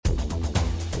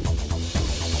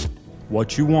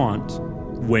what you want,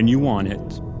 when you want it,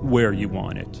 where you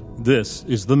want it. This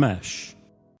is The Mesh.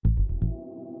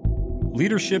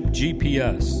 Leadership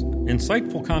GPS.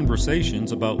 Insightful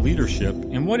conversations about leadership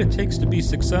and what it takes to be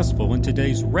successful in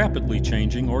today's rapidly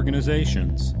changing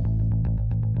organizations.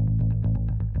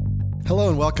 Hello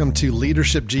and welcome to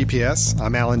Leadership GPS.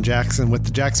 I'm Alan Jackson with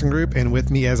the Jackson Group, and with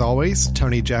me as always,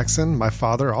 Tony Jackson, my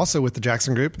father, also with the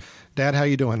Jackson Group. Dad, how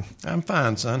you doing? I'm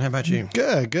fine, son. How about you?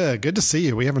 Good. Good to see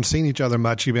you. We haven't seen each other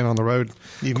much. You've been on the road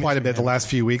quite a bit the last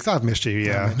few weeks. I've missed you,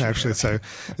 actually. So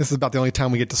this is about the only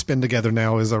time we get to spend together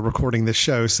now is recording this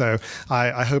show. So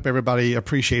I hope everybody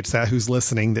appreciates that who's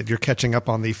listening, that you're catching up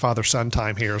on the father-son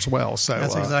time here as well. So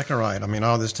that's exactly right. I mean,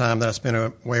 all this time that I spent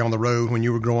away on the road when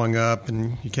you were growing up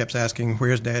and you kept asking,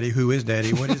 where's Daddy? Who is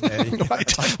Daddy? What is Daddy?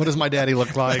 Right. What does my daddy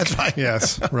look like? That's right.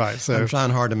 Yes, right. So I'm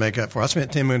trying hard to make up for it. I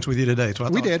spent 10 minutes with you today. So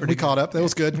we did. We caught up. That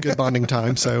was good. Good bonding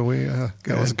time. So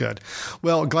that was good.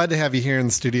 Well, glad to have you here in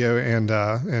the studio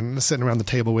and sitting around the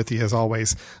table with you as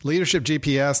always. Leadership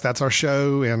GPS, that's our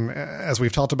show. And as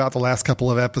we've talked about the last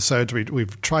couple of episodes,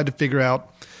 we've tried to figure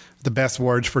out the best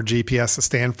words for GPS to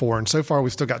stand for. And so far,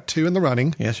 we've still got two in the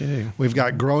running. Yes, you do. We've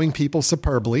got growing people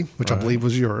superbly, which I believe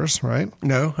was yours, right?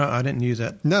 No, I didn't use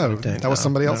that. No, that was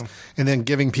somebody else. No. And then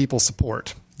giving people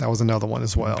support. That was another one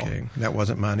as well. Okay, that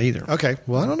wasn't mine either. Okay,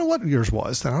 well, I don't know what yours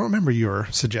was. I don't remember your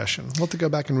suggestion. We'll have to go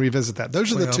back and revisit that.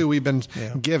 Those are the two we've been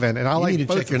given, and I like need to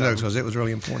both check your notes because it was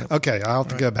really important. Okay, I'll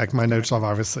have to go back. My notes I've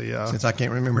obviously since I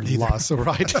can't remember it either. Lost. So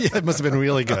right, yeah, it must have been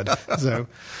really good. So,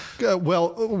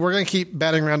 well, we're going to keep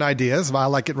batting around ideas. But I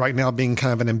like it right now being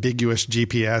kind of an ambiguous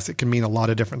GPS. It can mean a lot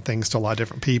of different things to a lot of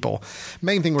different people.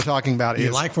 Main thing we're talking about is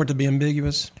you like for it to be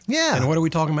ambiguous. Yeah. And what are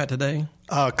we talking about today?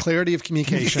 Clarity of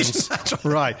communications.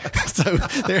 Right. So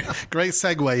great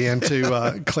segue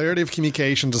into clarity of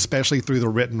communications, especially through the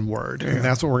written word. Yeah. And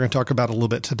that's what we're going to talk about a little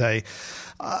bit today.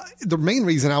 The main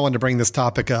reason I wanted to bring this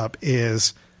topic up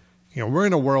is, we're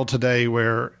in a world today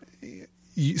where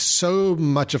so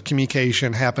much of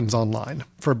communication happens online,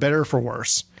 for better or for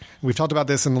worse. We've talked about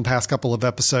this in the past couple of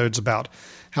episodes about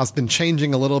how it's been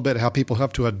changing a little bit, how people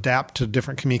have to adapt to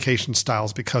different communication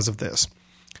styles because of this.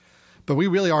 But we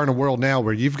really are in a world now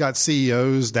where you've got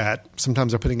CEOs that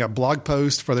sometimes are putting up blog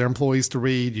posts for their employees to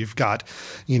read. You've got,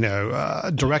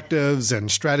 directives and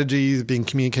strategies being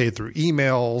communicated through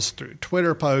emails, through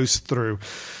Twitter posts, through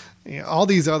all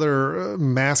these other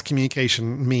mass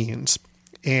communication means.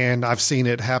 And I've seen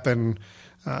it happen.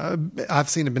 I've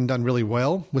seen it been done really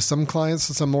well with some clients,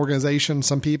 some organizations,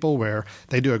 some people where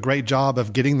they do a great job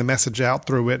of getting the message out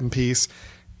through a written piece.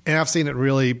 And I've seen it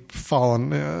really fall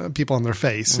on people on their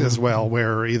face as well,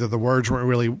 where either the words weren't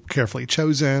really carefully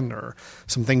chosen or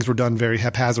some things were done very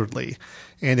haphazardly,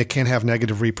 and it can have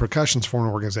negative repercussions for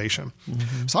an organization.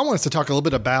 Mm-hmm. So I want us to talk a little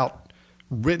bit about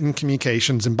written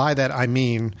communications, and by that I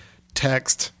mean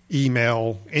text,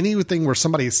 email, anything where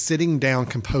somebody is sitting down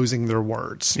composing their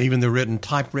words. Even the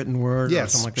typewritten word?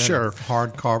 Yes, or something like that, sure.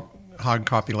 Hard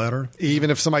copy letter? Even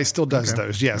if somebody still does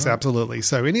those. Yes, absolutely.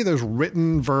 So any of those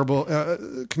written verbal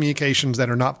communications that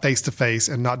are not face-to-face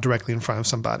and not directly in front of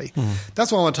somebody.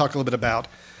 That's what I want to talk a little bit about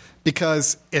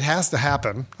because it has to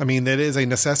happen. I mean, it is a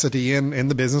necessity in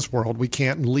the business world. We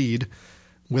can't lead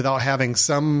without having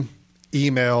some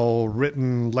email,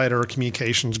 written letter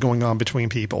communications going on between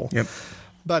people. Yep.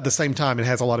 But at the same time, it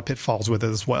has a lot of pitfalls with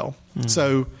it as well.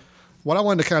 So what I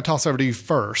wanted to kind of toss over to you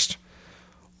first,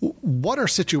 what are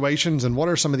situations and what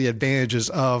are some of the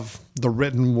advantages of the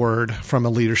written word from a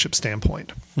leadership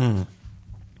standpoint? The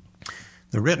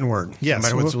written word, yes. No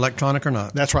matter whether it's electronic or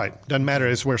not. That's right. Doesn't matter.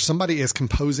 It's where somebody is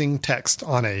composing text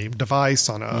on a device,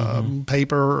 on a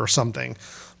paper or something.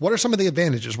 What are some of the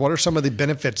advantages? What are some of the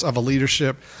benefits of a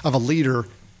leader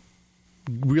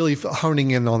really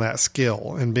honing in on that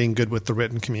skill and being good with the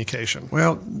written communication?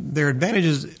 Well, there are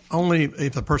advantages only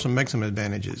if the person makes them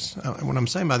advantages. What I'm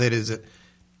saying by that is that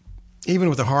even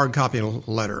with a hard copy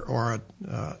letter or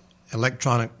an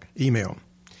electronic email,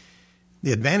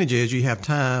 the advantage is you have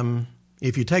time,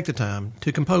 if you take the time,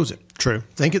 to compose it. True.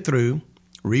 Think it through,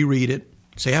 reread it,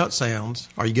 see how it sounds.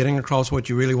 Are you getting across what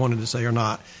you really wanted to say or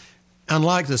not?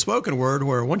 Unlike the spoken word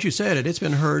where once you said it, it's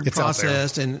been heard,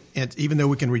 processed, and even though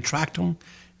we can retract them,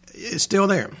 it's still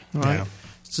there. Right? Yeah.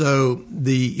 So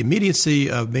the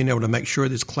immediacy of being able to make sure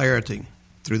there's clarity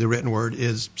through the written word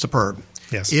is superb.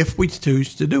 Yes. If we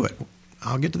choose to do it.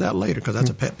 I'll get to that later because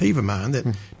that's a pet peeve of mine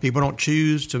that people don't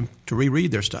choose to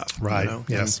reread their stuff. Right.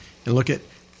 Yes. And look at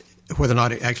whether or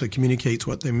not it actually communicates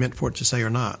what they meant for it to say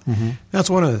or not. That's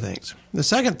one of the things. The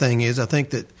second thing is I think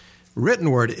that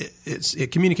written word,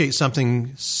 it communicates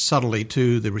something subtly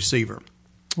to the receiver,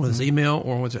 whether it's email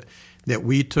or what's it, that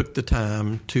we took the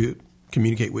time to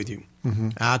communicate with you.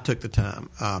 I took the time,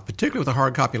 particularly with a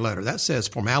hard copy letter. That says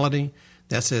formality.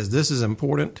 That says this is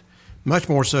important, much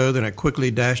more so than a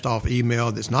quickly dashed off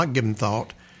email that's not given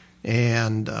thought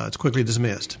and it's quickly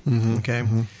dismissed. Okay?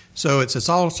 So it's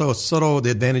also a subtle,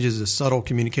 the advantages of subtle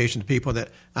communication to people that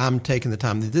I'm taking the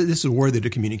time. This is worthy to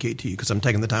communicate to you because I'm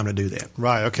taking the time to do that.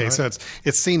 Right. Okay. Right? So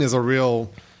it's seen as a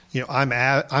real, I'm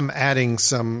adding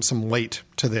some weight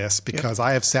to this because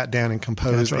I have sat down and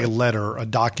composed a letter, a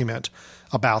document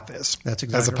about this. That's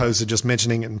exactly as opposed to just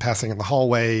mentioning it and passing it in the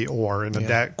hallway or in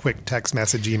a quick text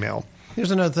message email.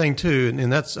 Here's another thing too,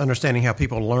 and that's understanding how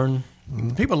people learn.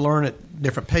 People learn at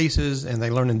different paces and they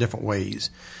learn in different ways.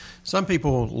 Some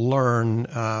people learn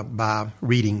by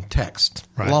reading text,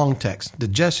 long text,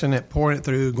 digesting it, pouring it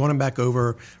through, going back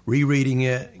over, rereading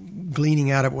it, gleaning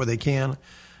out of it where they can.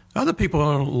 Other people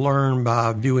learn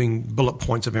by viewing bullet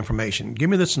points of information. Give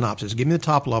me the synopsis. Give me the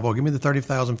top level. Give me the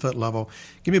 30,000-foot level.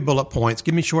 Give me bullet points.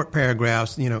 Give me short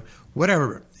paragraphs,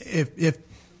 whatever. If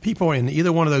people are in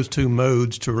either one of those two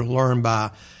modes to learn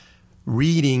by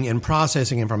reading and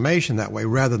processing information that way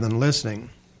rather than listening,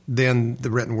 then the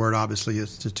written word obviously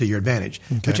is to your advantage.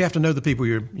 Okay. But you have to know the people,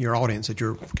 your audience that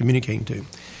you're communicating to.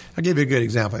 I'll give you a good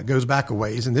example. It goes back a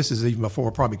ways, and this is even before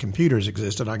probably computers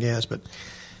existed, I guess. But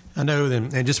I know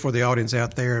that, and just for the audience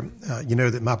out there,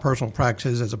 that my personal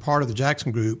practice as a part of the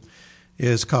Jackson Group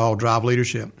is called Drive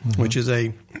Leadership, which is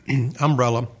a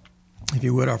umbrella, if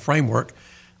you would, our framework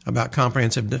about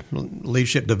comprehensive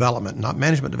leadership development, not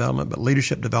management development, but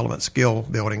leadership development, skill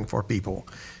building for people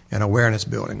and awareness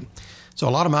building. So a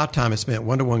lot of my time is spent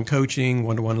one-to-one coaching,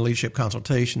 one-to-one leadership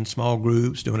consultation, small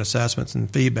groups, doing assessments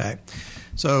and feedback.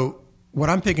 So what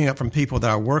I'm picking up from people that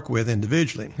I work with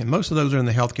individually, and most of those are in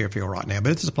the healthcare field right now, but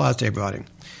this applies to everybody,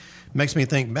 makes me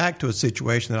think back to a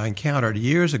situation that I encountered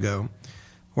years ago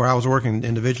where I was working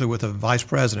individually with a vice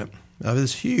president of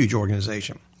this huge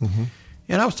organization.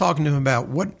 And I was talking to him about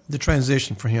what the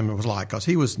transition for him was like because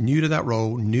he was new to that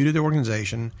role, new to the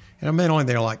organization, and I've been only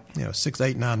there 6,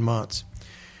 8, 9 months.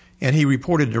 And he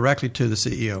reported directly to the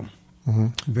CEO.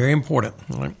 Very important.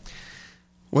 Right?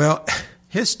 Well,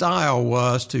 his style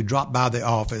was to drop by the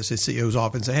office, his CEO's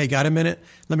office, and say, hey, got a minute?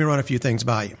 Let me run a few things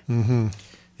by you.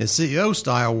 His CEO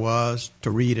style was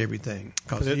to read everything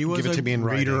because he was a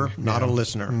reader, not a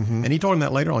listener. And he told him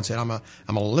that later on. Said, I'm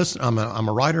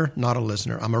a writer, not a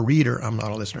listener. I'm a reader, I'm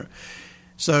not a listener.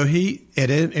 So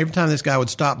every time this guy would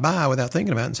stop by without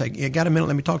thinking about it and say, yeah, got a minute?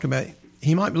 Let me talk to you about it.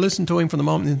 He might listen to him for the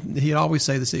moment, and he'd always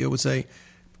say, the CEO would say,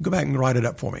 go back and write it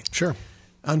up for me. Sure.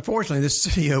 Unfortunately, this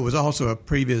CEO was also a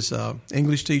previous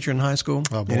English teacher in high school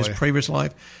in his previous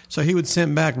life. So he would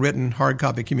send back written hard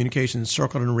copy communications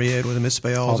circled in red with a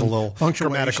misspells. All the little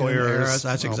grammatical errors.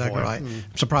 That's exactly right. I'm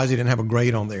surprised he didn't have a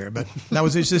grade on there, but that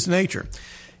was his nature.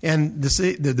 And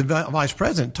the vice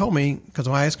president told me, because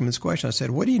when I asked him this question, I said,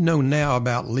 what do you know now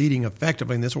about leading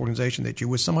effectively in this organization that you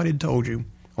wish somebody had told you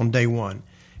on day one?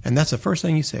 And that's the first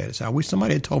thing he said. He said, I wish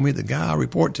somebody had told me the guy I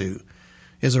report to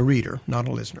is a reader, not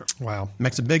a listener. Wow.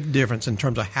 Makes a big difference in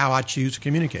terms of how I choose to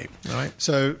communicate. Right?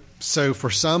 So for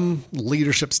some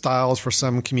leadership styles, for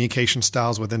some communication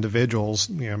styles with individuals,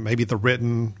 maybe the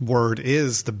written word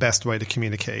is the best way to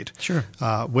communicate. Sure.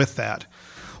 With that.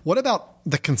 What about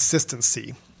the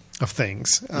consistency of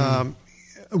things?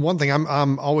 One thing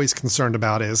I'm always concerned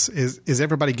about is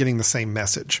everybody getting the same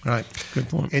message? Right. Good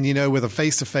point. And with a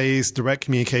face-to-face direct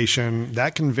communication,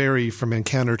 that can vary from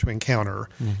encounter to encounter,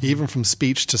 even from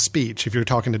speech to speech if you're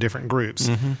talking to different groups.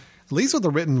 At least with a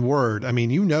written word,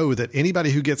 that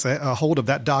anybody who gets a hold of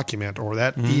that document or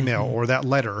that email or that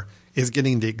letter is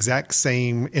getting the exact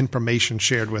same information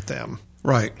shared with them.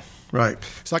 Right. Right.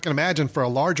 So I can imagine for a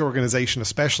large organization,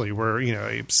 especially where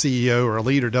a CEO or a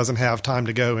leader doesn't have time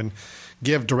to go and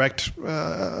give direct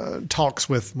talks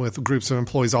with groups of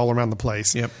employees all around the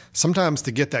place. Yep. Sometimes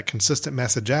to get that consistent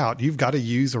message out, you've got to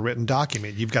use a written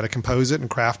document. You've got to compose it and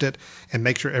craft it and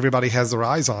make sure everybody has their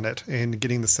eyes on it and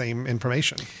getting the same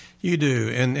information. You do,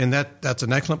 and that's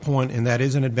an excellent point, and that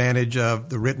is an advantage of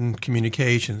the written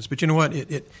communications. But you know what?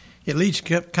 It leaves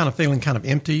you kind of feeling kind of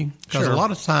empty because a lot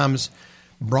of times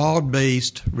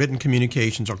broad-based written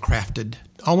communications are crafted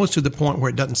almost to the point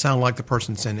where it doesn't sound like the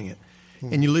person sending it.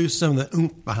 And you lose some of the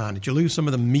oomph behind it. You lose some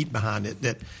of the meat behind it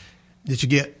that you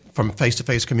get from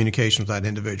face-to-face communication with that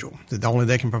individual that only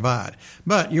they can provide.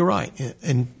 But you're right.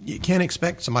 And you can't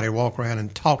expect somebody to walk around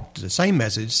and talk to the same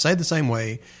message, say the same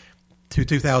way to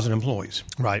 2,000 employees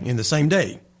in the same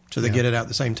day so they get it out at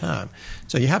the same time.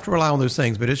 So you have to rely on those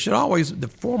things. But it should always – the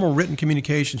formal written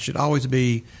communication should always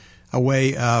be a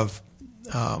way of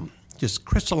just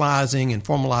crystallizing and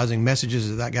formalizing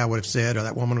messages that guy would have said or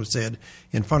that woman would have said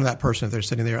in front of that person if they're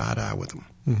sitting there eye to eye with them.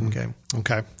 Mm-hmm.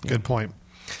 Okay. Good point.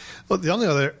 Well, the only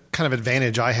other kind of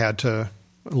advantage I had to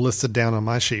listed down on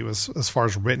my sheet was as far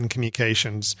as written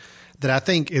communications that I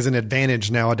think is an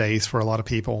advantage nowadays for a lot of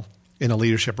people in a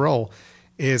leadership role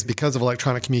is because of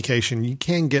electronic communication, you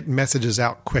can get messages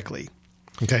out quickly.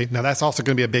 Okay. Now that's also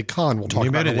going to be a big con. We'll talk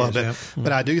about it a little bit. Yeah.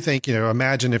 But I do think,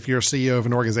 imagine if you're a CEO of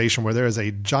an organization where there is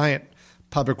a giant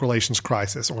public relations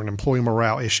crisis or an employee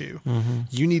morale issue,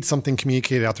 you need something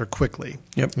communicated out there quickly.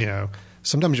 Yep.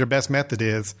 Sometimes your best method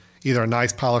is either a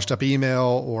nice polished up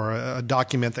email or a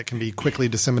document that can be quickly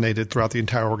disseminated throughout the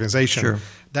entire organization. Sure.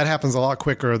 That happens a lot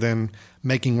quicker than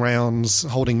making rounds,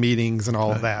 holding meetings, and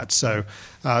all of that. So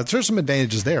there's some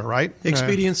advantages there, right?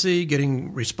 Expediency,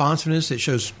 getting responsiveness. It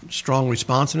shows strong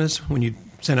responsiveness when you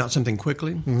send out something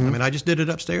quickly. Mm-hmm. I mean, I just did it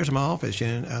upstairs in my office.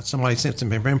 Somebody sent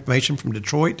some information from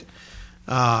Detroit.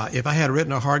 If I had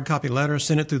written a hard copy letter,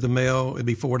 sent it through the mail, it'd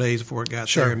be 4 days before it got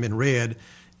there and been read.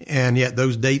 And yet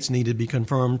those dates need to be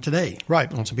confirmed today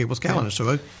on some people's calendars.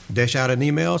 So I dash out an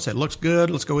email, said, looks good,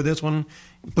 let's go with this one.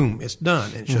 Boom, it's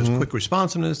done. It shows quick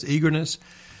responsiveness, eagerness.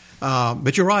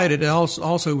 But you're right, it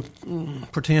also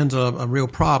pretends a real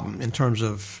problem in terms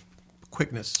of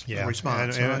quickness of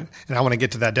response. And I want to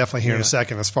get to that definitely here in a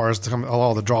second as far as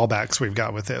all the drawbacks we've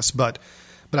got with this. But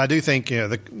I do think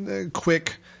the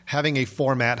quick – having a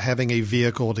format, having a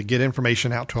vehicle to get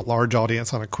information out to a large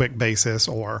audience on a quick basis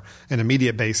or an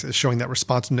immediate basis, showing that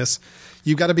responsiveness,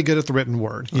 you've got to be good at the written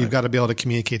word. You've got to be able to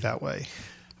communicate that way.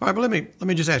 All right, but let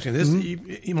me just ask you this.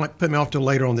 You might put me off till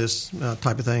later on this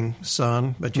type of thing,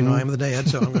 son, but I am the dad,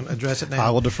 so I'm going to address it now. I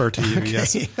will defer to you,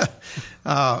 yes.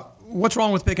 What's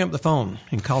wrong with picking up the phone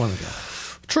and calling the guy?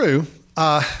 True.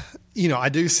 I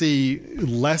do see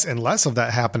less and less of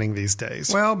that happening these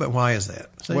days. Well, but why is that?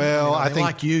 See, I think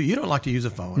like you don't like to use a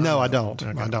phone. No, I don't.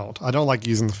 Okay. I don't like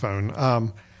using the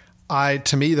phone.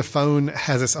 To me, the phone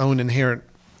has its own inherent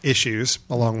issues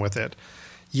along with it.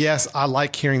 Yes, I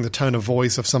like hearing the tone of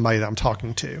voice of somebody that I'm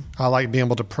talking to. I like being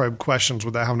able to probe questions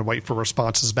without having to wait for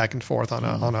responses back and forth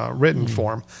on a written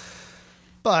form.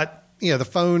 But the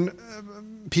phone.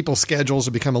 People's schedules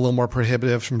have become a little more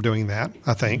prohibitive from doing that,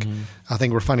 I think. I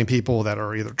think we're finding people that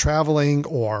are either traveling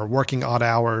or working odd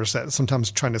hours that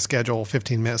sometimes trying to schedule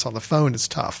 15 minutes on the phone is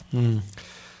tough.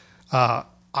 I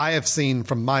have seen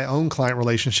from my own client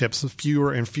relationships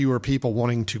fewer and fewer people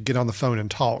wanting to get on the phone and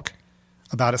talk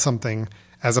about something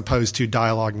as opposed to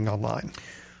dialoguing online.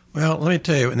 Well, let me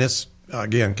tell you, and this,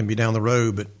 again, can be down the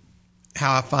road, but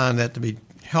how I find that to be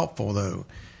helpful, though,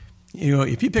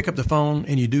 if you pick up the phone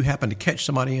and you do happen to catch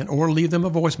somebody in or leave them a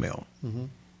voicemail,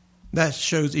 that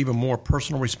shows even more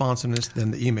personal responsiveness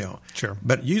than the email. Sure.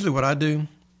 But usually what I do,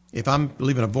 if I'm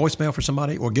leaving a voicemail for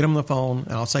somebody or get them on the phone,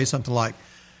 and I'll say something like,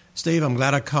 Steve, I'm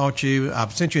glad I caught you.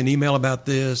 I've sent you an email about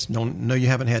this. No, you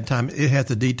haven't had time. It has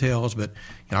the details, but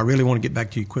I really want to get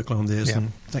back to you quickly on this.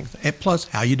 And plus,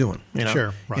 how you doing?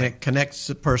 Sure, right. And it connects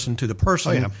the person to the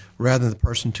person rather than the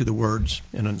person to the words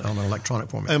on an electronic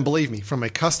format. And believe me, from a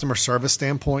customer service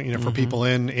standpoint, for people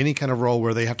in any kind of role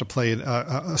where they have to play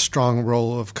a strong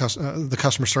role of the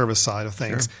customer service side of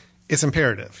things, it's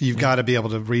imperative. You've got to be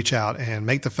able to reach out and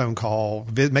make the phone call,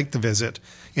 make the visit,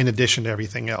 in addition to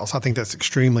everything else. I think that's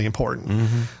extremely important.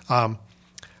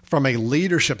 From a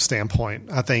leadership standpoint,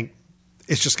 I think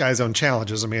it's just guy's own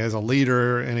challenges. I mean, as a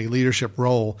leader in a leadership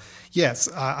role, yes,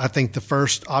 I think the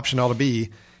first option ought to be,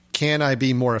 can I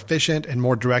be more efficient and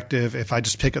more directive if I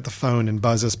just pick up the phone and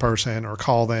buzz this person or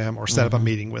call them or set up a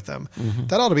meeting with them?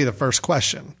 That ought to be the first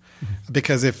question.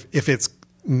 Because if it's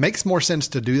makes more sense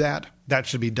to do that, that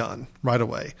should be done right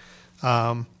away.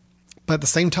 But at the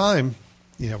same time,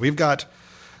 we've got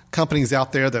companies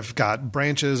out there that have got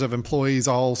branches of employees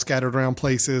all scattered around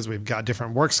places. We've got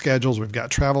different work schedules. We've got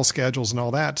travel schedules and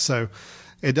all that. So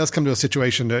it does come to a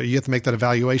situation that you have to make that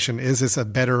evaluation. Is this a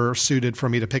better suited for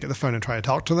me to pick up the phone and try to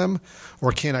talk to them?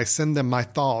 Or can I send them my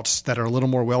thoughts that are a little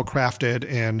more well-crafted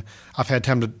and I've had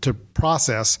time to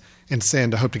process and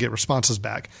send to hope to get responses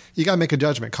back? You got to make a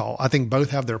judgment call. I think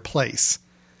both have their place.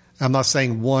 I'm not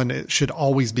saying one should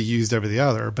always be used over the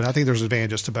other, but I think there's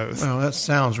advantages to both. Well, that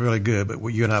sounds really good, but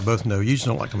you and I both know you just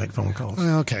don't like to make phone calls.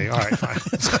 Okay, all right,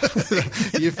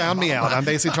 fine. You found me out. I'm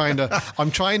basically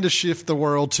trying to shift the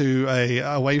world to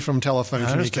away from telephone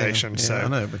communication. So I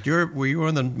know, but you're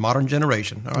in the modern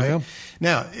generation. All right. Yeah.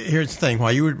 Now, here's the thing.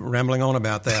 While you were rambling on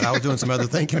about that, I was doing some other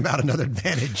thinking about another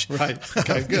advantage. Right.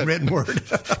 Okay, good. Written word.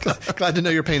 Glad to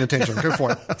know you're paying attention. Go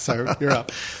for it. So you're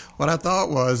up. What I thought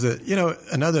was that,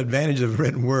 another advantage of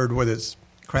written word, whether it's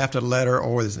crafted letter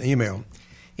or whether it's an email,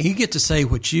 you get to say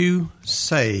what you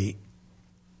say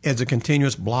as a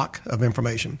continuous block of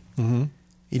information. Mm-hmm.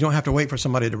 You don't have to wait for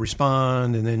somebody to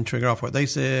respond and then trigger off what they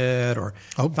said or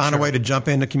find a way to jump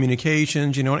into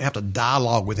communications. You don't have to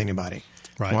dialogue with anybody.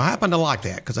 Right. Well, I happen to like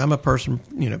that because I'm a person,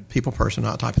 people person,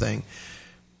 that type of thing.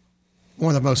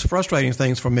 One of the most frustrating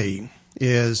things for me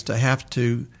is to have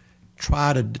to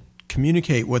try to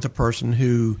communicate with a person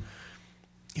who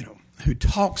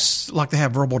talks like they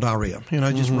have verbal diarrhea,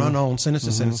 just run on sentence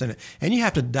to sentence. And you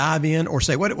have to dive in or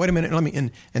say, wait a minute, let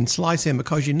me, and slice in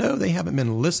because they haven't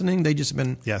been listening. They just have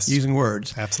been using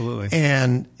words. Absolutely.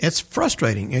 And it's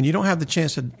frustrating. And you don't have the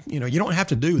chance to, you don't have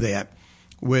to do that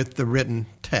with the written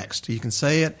text. You can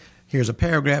say it. Here's a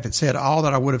paragraph. It said all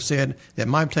that I would have said that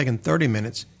might have taken 30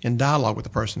 minutes in dialogue with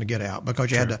the person to get out because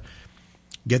you had to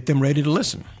get them ready to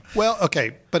listen. Well,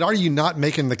 okay, but are you not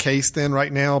making the case then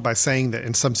right now by saying that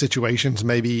in some situations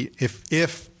maybe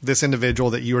if this individual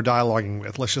that you were dialoguing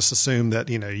with, let's just assume that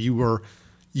you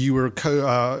were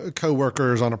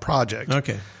co-workers on a project.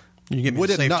 Okay, you get me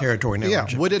safe territory now. Yeah,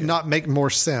 would it not make more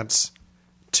sense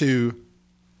to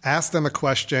ask them a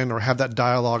question or have that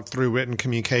dialogue through written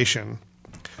communication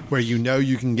where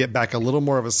you can get back a little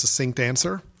more of a succinct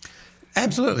answer?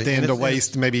 Absolutely. Than to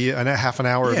waste maybe half an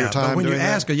hour of your time. But when doing you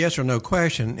ask a yes or no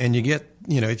question and you get,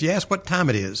 if you ask what time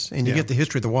it is and you get the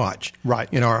history of the watch, right?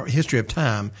 Our history of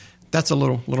time, that's a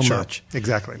little much.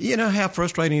 Exactly. You know how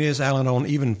frustrating it is, Alan, on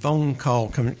even phone call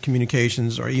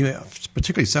communications or even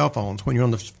particularly cell phones when you're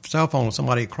on the cell phone with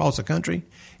somebody across the country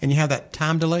and you have that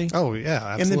time delay. Oh, yeah,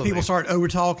 absolutely. And then people start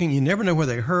over-talking. You never know where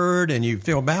they heard and you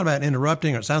feel bad about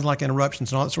interrupting or it sounds like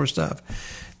interruptions and all that sort of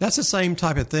stuff. That's the same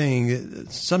type of thing.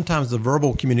 Sometimes the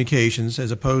verbal communications as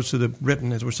opposed to the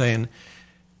written, as we're saying,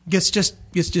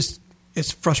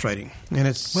 it's frustrating and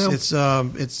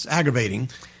it's aggravating.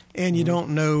 And you don't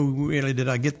know really, did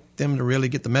I get them to really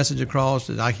get the message across?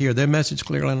 Did I hear their message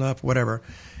clearly enough? Whatever.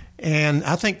 And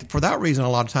I think for that reason, a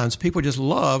lot of times people just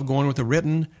love going with the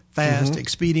written, fast,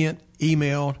 expedient,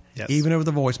 emailed, even over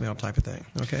the voicemail type of thing.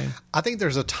 Okay. I think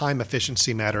there's a time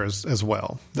efficiency matter as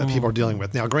well that people are dealing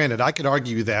with. Now, granted, I could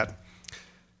argue that,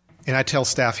 and I tell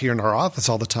staff here in our office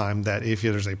all the time that if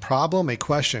there's a problem, a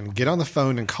question, get on the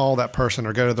phone and call that person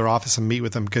or go to their office and meet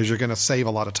with them because you're going to save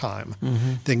a lot of time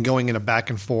than going in a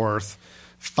back and forth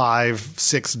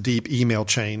 5-6 deep email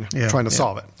chain trying to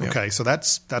solve it. Okay, so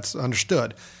that's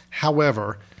understood.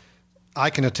 However, I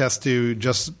can attest to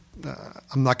just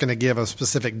I'm not going to give a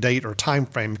specific date or time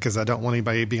frame because I don't want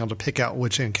anybody being able to pick out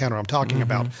which encounter I'm talking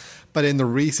about. But in the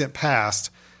recent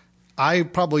past, I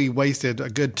probably wasted a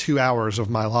good 2 hours of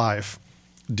my life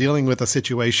dealing with a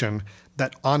situation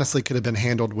that honestly could have been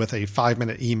handled with a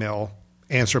 5-minute email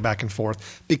answer back and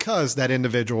forth because that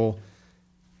individual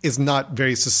is not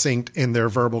very succinct in their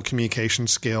verbal communication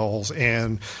skills.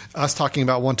 And us talking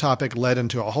about one topic led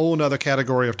into a whole other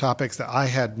category of topics that I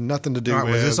had nothing to do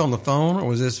with. Was this on the phone or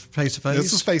was this face-to-face?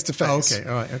 This was face-to-face. Oh, okay.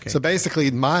 All right. Okay. So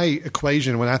basically my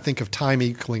equation when I think of time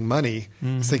equaling money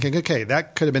is thinking, okay,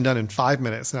 that could have been done in 5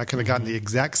 minutes and I could have gotten the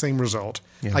exact same result.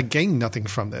 Yeah. I gained nothing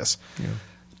from this. Yeah.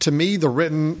 To me, the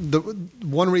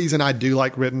one reason I do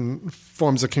like written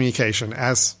forms of communication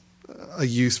as a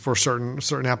use for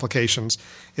certain applications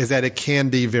is that it can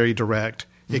be very direct.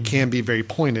 It can be very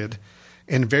pointed.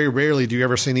 And very rarely do you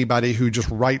ever see anybody who just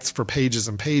writes for pages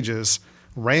and pages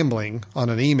rambling on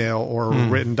an email or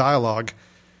written dialogue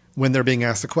when they're being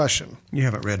asked a question. You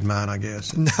haven't read mine, I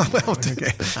guess. No, well,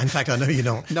 okay. In fact, I know you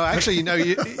don't. No, actually,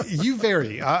 you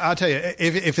vary. I'll tell you,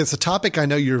 if it's a topic I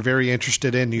know you're very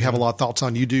interested in, you have a lot of thoughts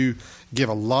on, you do give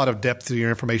a lot of depth to your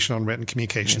information on written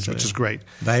communications, which is great.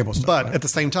 Valuable stuff. But right? at the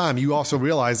same time, you also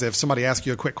realize that if somebody asks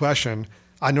you a quick question,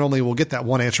 I normally will get that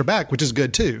one answer back, which is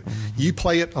good too. You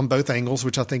play it on both angles,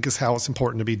 which I think is how it's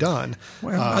important to be done.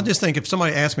 Well, I just think if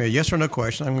somebody asks me a yes or no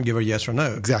question, I'm going to give a yes or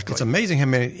no. Exactly. It's amazing how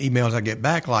many emails I get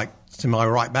back, like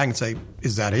somebody write back and say,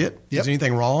 is that it? Is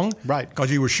anything wrong? Right. Because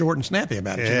you were short and snappy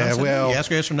about it. Yeah, you asked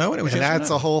yes or no, and it was and yes or no.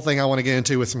 that's a whole thing I want to get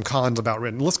into with some cons about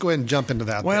written. Let's go ahead and jump into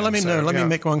that. Well, let me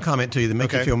make one comment to you that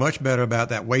make you feel much better about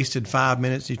that wasted 5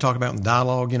 minutes you talk about in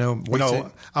dialogue.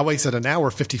 I wasted an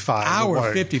hour 55.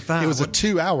 Hour 55. It was a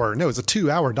 2 hour. No, it was a 2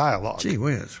 hour dialogue. Gee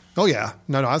whiz. Oh yeah,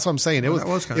 no, that's what I'm saying. It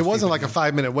wasn't like a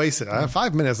 5 minute wasted.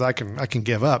 5 minutes I can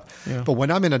give up. Yeah. But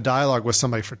when I'm in a dialogue with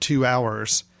somebody for 2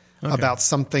 hours about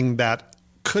something that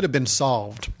could have been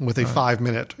solved with a 5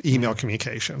 minute email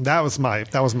communication, that was my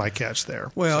catch there.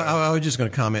 Well, I was just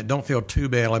going to comment. Don't feel too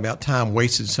badly about time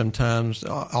wasted. Sometimes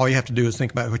all you have to do is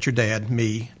think about what your dad,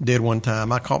 me, did one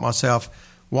time. I caught myself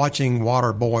watching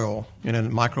water boil in a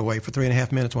microwave for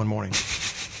 3.5 minutes one morning.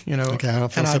 Okay, I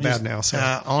don't feel so bad now. So.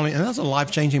 And that was a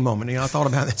life-changing moment. I thought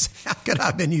about this. How could I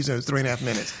have been using those 3.5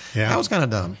 minutes? Yeah. That was kind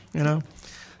of dumb,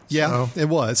 Yeah, so, it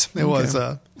was. It was.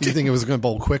 Do you think it was going to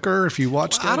bowl quicker if you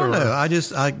watched it? I don't know. I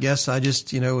guess I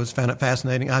just found it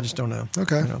fascinating. I just don't know.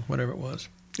 Okay. Whatever it was.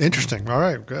 Interesting. All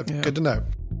right. Good. Yeah. Good to know.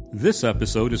 This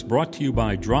episode is brought to you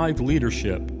by Drive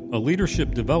Leadership, a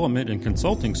leadership development and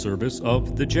consulting service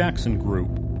of the Jackson Group.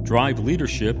 Drive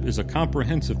Leadership is a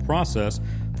comprehensive process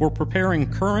for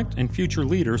preparing current and future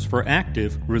leaders for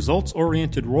active,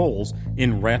 results-oriented roles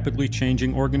in rapidly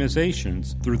changing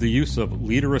organizations through the use of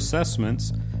leader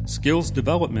assessments, skills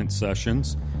development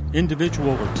sessions,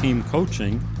 individual or team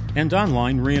coaching, and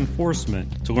online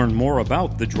reinforcement. To learn more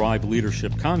about the Drive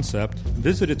Leadership concept,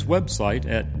 visit its website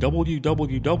at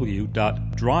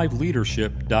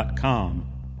www.driveleadership.com.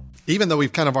 Even though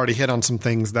we've kind of already hit on some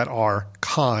things that are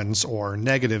cons or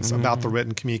negatives about the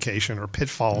written communication or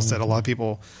pitfalls that a lot of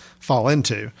people fall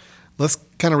into, let's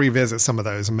kind of revisit some of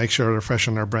those and make sure they're fresh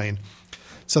in our brain.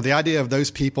 So the idea of those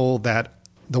people that,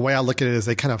 the way I look at it is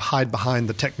they kind of hide behind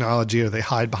the technology or they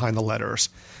hide behind the letters.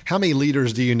 How many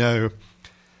leaders do you know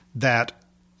that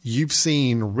you've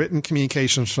seen written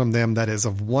communications from them that is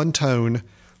of one tone,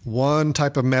 one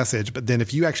type of message, but then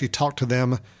if you actually talk to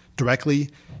them directly,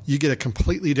 you get a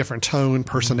completely different tone,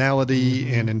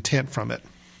 personality, and intent from it?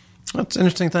 That's an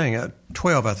interesting thing.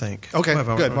 12, I think. Okay,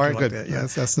 good. All right, good. That, yeah.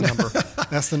 That's the number.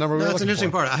 That's the number we're looking for. That's an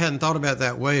interesting part. I hadn't thought about it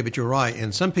that way, but you're right.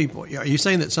 And some people, are you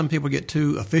saying that some people get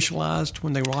too officialized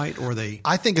when they write, or they?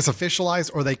 I think it's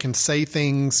officialized, or they can say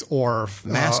things or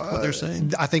mask what they're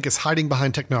saying. I think it's hiding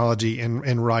behind technology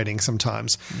and writing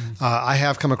sometimes. I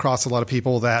have come across a lot of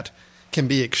people that can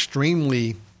be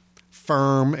extremely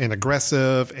firm and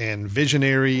aggressive and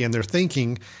visionary in their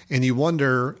thinking, and you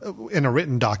wonder in a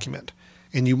written document.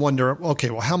 And you wonder, okay,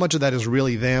 well, how much of that is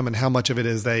really them and how much of it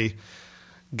is they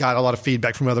got a lot of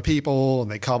feedback from other people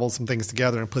and they cobbled some things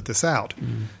together and put this out.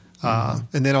 And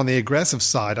then on the aggressive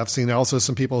side, I've seen also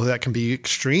some people that can be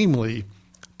extremely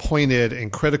pointed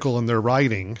and critical in their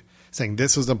writing, saying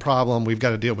this is a problem, we've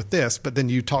got to deal with this. But then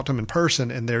you talk to them in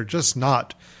person and they're just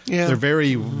not, they're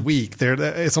very weak.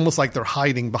 It's almost like they're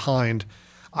hiding behind,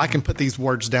 I can put these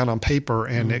words down on paper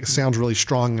and it sounds really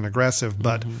strong and aggressive,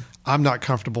 but I'm not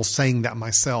comfortable saying that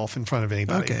myself in front of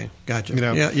anybody. Okay, gotcha.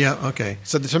 Okay.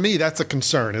 So to me, that's a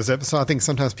concern. So I think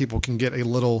sometimes people can get a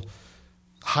little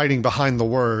hiding behind the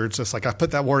words. It's like, I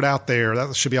put that word out there,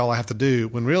 that should be all I have to do,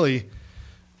 when really,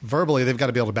 verbally, they've got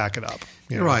to be able to back it up.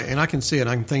 You're right, and I can see it.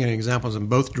 I'm thinking of examples in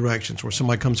both directions where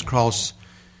somebody comes across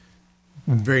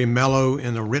very mellow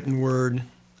in the written word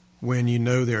when you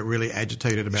know they're really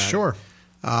agitated about it. Sure.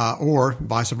 Or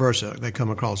vice versa. They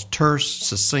come across terse,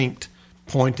 succinct,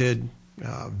 pointed,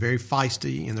 very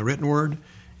feisty in the written word.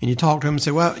 And you talk to them and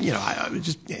say, well, I was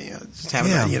just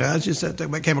having it's just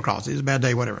that came across. It was a bad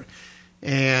day, whatever.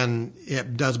 And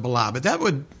it does belie. But that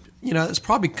would, it's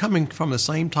probably coming from the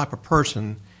same type of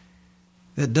person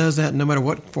that does that no matter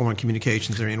what form of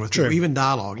communications they're in with, or even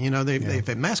dialogue. If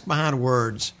they mask behind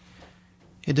words,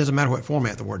 it doesn't matter what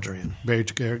format the words are in. Very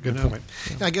good point.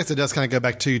 Yeah. I guess it does kind of go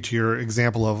back to your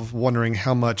example of wondering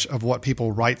how much of what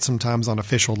people write sometimes on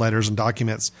official letters and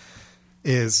documents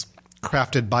is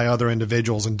crafted by other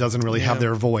individuals and doesn't really have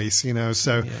their voice.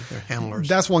 So they're handlers.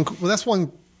 That's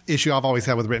one issue I've always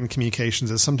had with written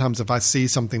communications is sometimes if I see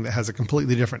something that has a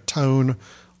completely different tone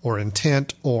or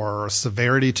intent or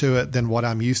severity to it than what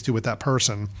I'm used to with that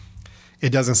person, it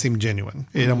doesn't seem genuine.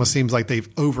 It almost seems like they've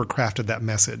overcrafted that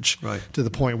message to the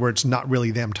point where it's not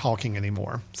really them talking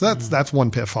anymore. So that's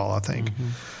one pitfall, I think.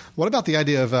 What about the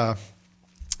idea of,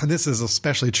 and this is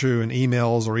especially true in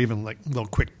emails or even like little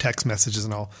quick text messages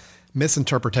and all,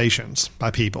 misinterpretations by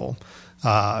people.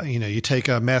 You take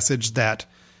a message that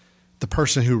the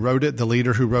person who wrote it, the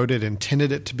leader who wrote it,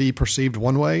 intended it to be perceived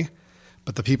one way,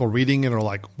 but the people reading it are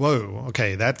like, whoa,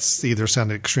 okay, that's either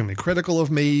sounded extremely critical of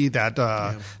me,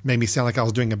 that made me sound like I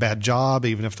was doing a bad job,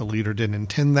 even if the leader didn't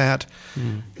intend that.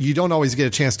 You don't always get a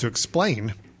chance to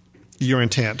explain your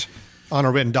intent on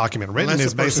a written document. Written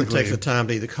is basically takes the time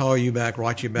to either call you back,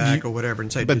 write you back, or whatever,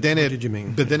 and say, what did you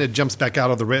mean? But then it jumps back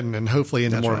out of the written and hopefully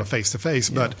into more of a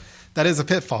face-to-face. But that is a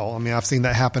pitfall. I mean, I've seen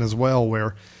that happen as well,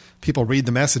 where people read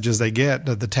the messages they get,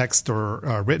 the text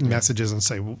or written messages, and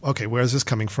say, okay, where is this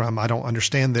coming from? I don't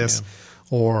understand this.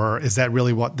 Or is that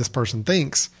really what this person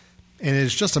thinks? And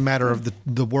it's just a matter of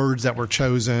the words that were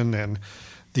chosen and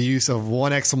the use of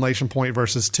one exclamation point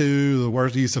versus two,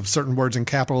 the use of certain words in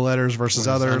capital letters versus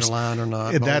others. Underlined or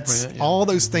not. All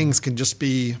those things can just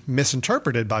be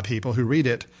misinterpreted by people who read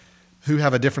it, who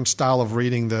have a different style of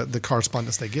reading the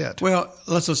correspondence they get. Well,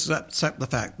 let's accept the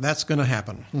fact that's going to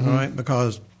happen, all right?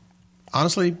 Because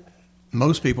honestly,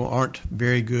 most people aren't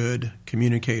very good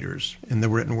communicators in the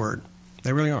written word.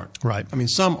 They really aren't. Right. I mean,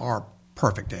 some are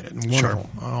perfect at it and wonderful,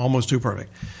 almost too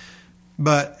perfect.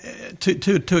 But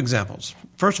two examples.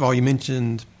 First of all, you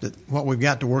mentioned that what we've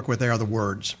got to work with there are the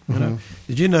words. You know?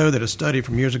 Did you know that a study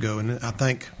from years ago, and I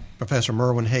think Professor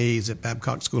Merwin Hayes at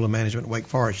Babcock School of Management at Wake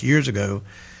Forest years ago,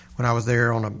 when I was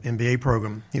there on an MBA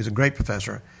program, he was a great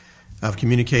professor of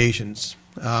communications.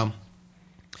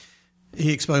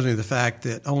 He exposed me to the fact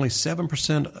that only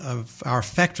 7% of our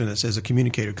effectiveness as a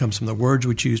communicator comes from the words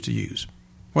we choose to use,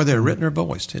 whether they're written or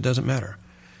voiced. It doesn't matter.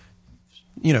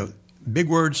 You know, big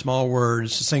words, small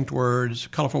words, succinct words,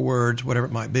 colorful words, whatever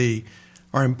it might be,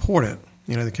 are important,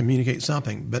 you know, to communicate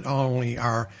something. But only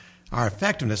our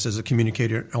effectiveness as a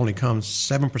communicator only comes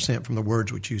 7% from the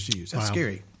words we choose to use. That's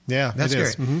scary. Yeah, that's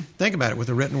scary. Think about it with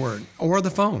a written word or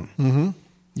the phone.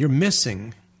 You're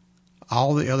missing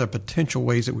all the other potential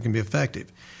ways that we can be effective.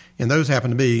 And those happen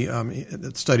to be,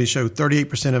 the studies show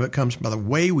 38% of it comes by the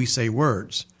way we say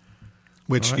words.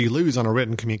 Which you lose on a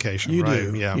written communication, you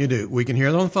right? Do. Yeah. You do. We can hear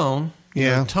it on the phone.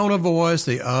 The tone of voice,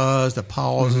 the uhs, the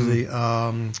pauses, the,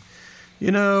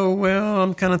 well,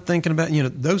 I'm kind of thinking about,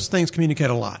 those things communicate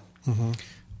a lot.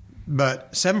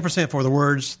 But 7% for the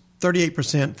words,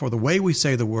 38% for the way we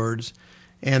say the words,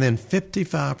 and then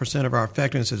 55% of our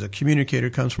effectiveness as a communicator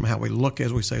comes from how we look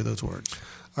as we say those words.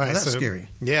 All right, now, that's scary.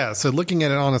 Yeah, so looking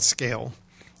at it on a scale,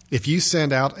 if you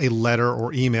send out a letter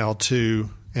or email to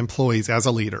employees as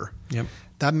a leader,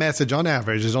 that message on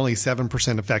average is only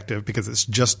 7% effective because it's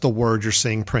just the word you're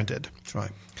seeing printed. That's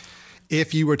right.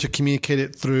 If you were to communicate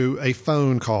it through a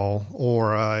phone call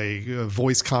or a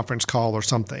voice conference call or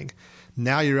something,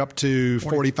 now you're up to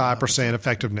 45%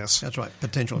 effectiveness. That's right,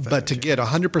 potential effectiveness. But to get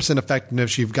 100%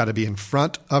 effectiveness, you've got to be in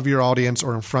front of your audience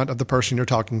or in front of the person you're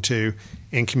talking to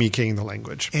and communicating the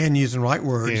language. And using the right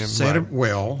words, and say it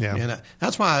well. Yeah. And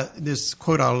that's why this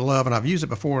quote I love, and I've used it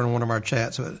before in one of our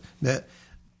chats, that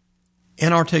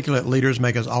inarticulate leaders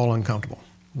make us all uncomfortable.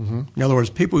 In other words,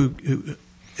 people who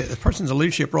a person's a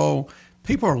leadership role,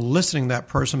 people are listening to that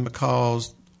person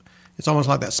because it's almost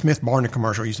like that Smith Barney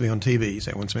commercial used to be on TV.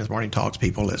 So when Smith Barney talks,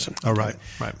 people listen. Oh, right.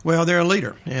 Well, they're a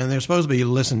leader, and they're supposed to be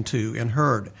listened to and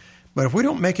heard. But if we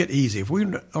don't make it easy, if we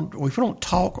don't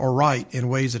talk or write in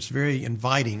ways that's very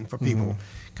inviting for people,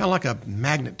 kind of like a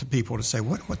magnet to people to say,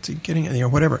 what's he getting,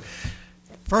 whatever.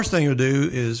 First thing you'll do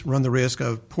is run the risk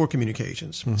of poor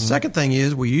communications. Second thing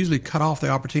is we usually cut off the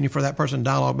opportunity for that person to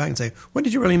dialogue back and say, what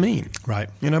did you really mean? Right.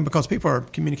 Because people are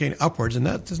communicating upwards, and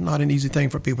that's not an easy thing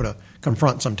for people to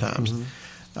confront sometimes.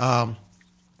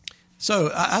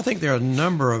 So I think there are a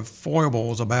number of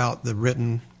foibles about the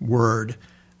written word,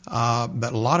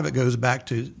 but a lot of it goes back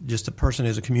to just the person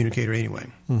as a communicator anyway.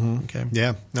 Okay.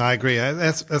 Yeah, no, I agree.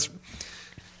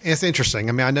 It's interesting.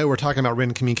 I mean, I know we're talking about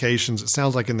written communications. It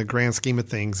sounds like in the grand scheme of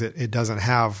things, it doesn't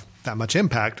have that much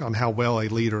impact on how well a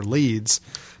leader leads,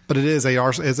 but it is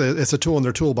it's a tool in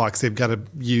their toolbox they've got to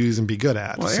use and be good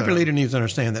at. Well, every leader needs to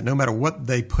understand that no matter what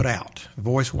they put out,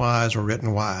 voice-wise or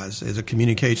written-wise, is a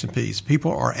communication piece.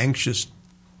 People are anxious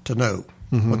to know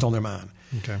what's on their mind.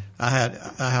 Okay. I have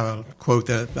a quote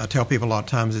that I tell people a lot of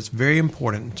times. It's very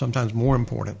important, sometimes more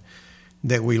important,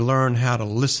 that we learn how to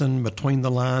listen between the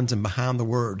lines and behind the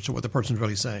words to what the person's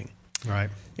really saying.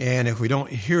 Right. And if we don't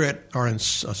hear it or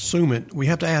assume it, we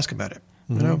have to ask about it.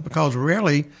 Because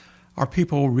rarely are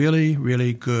people really,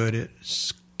 really good at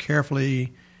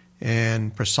carefully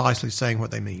and precisely saying what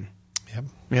they mean.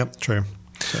 Yep. True.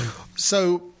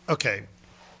 So okay.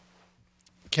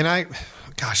 I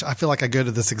feel like I go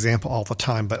to this example all the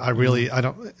time, but I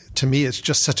don't, to me, it's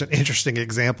just such an interesting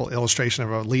example, illustration of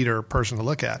a leader person to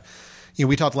look at.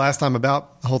 We talked last time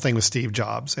about the whole thing with Steve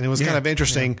Jobs, and it was kind of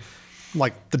interesting.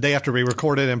 Like the day after we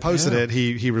recorded and posted it,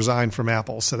 he resigned from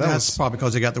Apple. So that's probably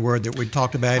because he got the word that we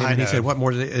talked about, and he said, "What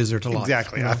more is there to life?"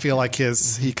 Exactly. I feel like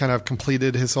he kind of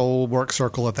completed his whole work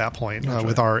circle at that point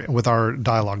with our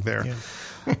dialogue there.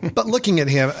 Yeah. But looking at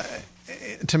him,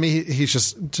 to me, he's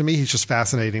just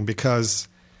fascinating because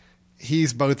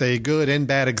he's both a good and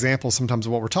bad example sometimes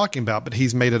of what we're talking about, but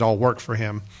he's made it all work for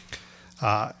him.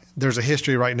 There's a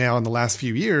history right now in the last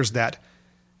few years that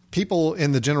people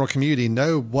in the general community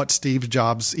know what Steve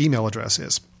Jobs' email address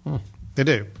is. They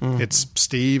do. It's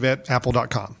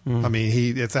steve@apple.com. I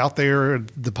mean, it's out there.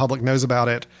 The public knows about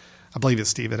it. I believe it's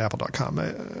steve@apple.com.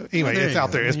 Anyway, it's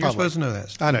out there. It's You're public. supposed to know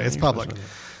that. I know. It's public.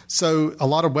 So a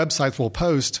lot of websites will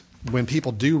post when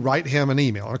people do write him an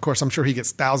email. And of course, I'm sure he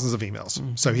gets thousands of emails.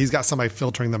 So he's got somebody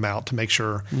filtering them out to make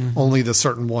sure only the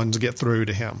certain ones get through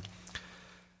to him.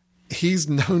 He's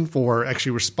known for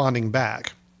actually responding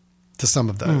back to some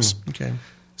of those. Okay.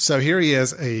 So here he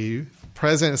is, a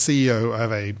president and CEO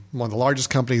of one of the largest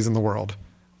companies in the world,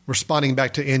 responding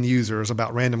back to end users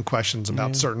about random questions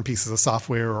about certain pieces of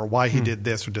software or why he did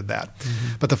this or did that.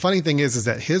 But the funny thing is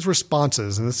that his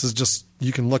responses, and this is just,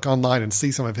 you can look online and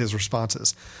see some of his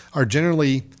responses, are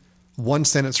generally one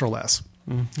sentence or less.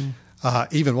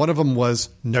 Even one of them was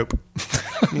nope.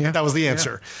 That was the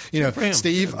answer.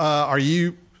 Steve, are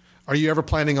you ever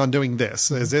planning on doing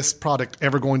this? Is this product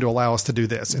ever going to allow us to do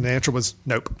this? And the answer was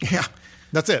nope. Yeah.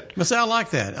 That's it. But I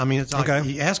like that. I mean, it's like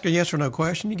you ask a yes or no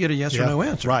question, you get a yes or no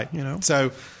answer. Right.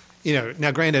 So,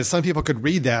 now granted, some people could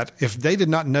read that if they did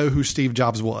not know who Steve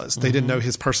Jobs was. They didn't know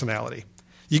his personality.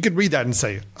 You could read that and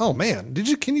say, "Oh man,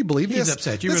 can you believe this? He's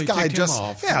upset. You this really guy ticked just him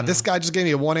off. This guy just gave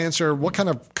me a one answer. What kind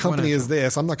of company is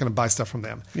this? I'm not going to buy stuff from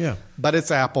them." Yeah. But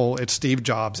it's Apple. It's Steve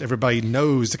Jobs. Everybody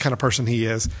knows the kind of person he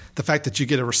is. The fact that you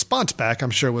get a response back, I'm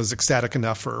sure, was ecstatic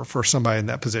enough for somebody in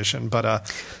that position. But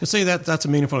see, that's a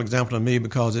meaningful example to me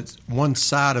because it's one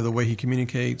side of the way he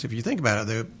communicates. If you think about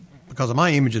it, because of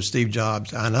my image of Steve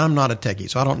Jobs, and I'm not a techie,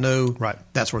 so I don't know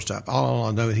that sort of stuff. All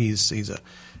I know he's a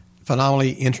phenomenally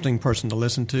interesting person to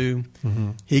listen to.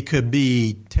 He could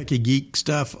be techie geek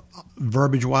stuff,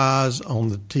 verbiage-wise, on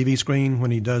the TV screen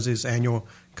when he does his annual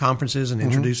conferences and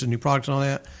introduces new products and all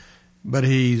that. But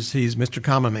he's Mr.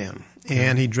 Common Man,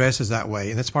 and he dresses that way,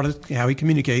 and that's part of how he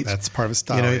communicates. That's part of his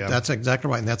style. That's exactly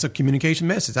right, and that's a communication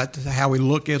message. That's how we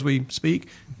look as we speak.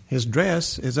 His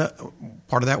dress is a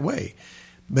part of that way.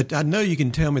 But I know you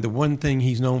can tell me the one thing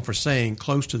he's known for saying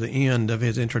close to the end of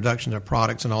his introduction of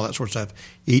products and all that sort of stuff,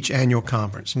 each annual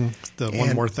conference.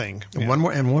 One more thing. One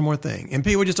more thing. And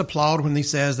people just applaud when he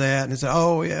says that and they say,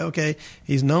 oh, yeah, okay.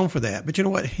 He's known for that. But you know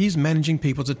what? He's managing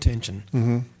people's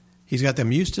attention. He's got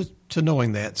them used to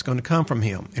knowing that it's going to come from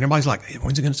him. And everybody's like, hey,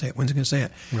 when's he going to say it? When's he going to say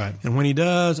it? Right. And when he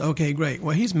does, okay, great.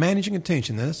 Well, he's managing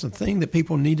attention. That's the thing that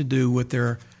people need to do with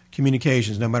their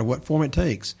communications, no matter what form it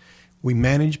takes. We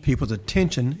manage people's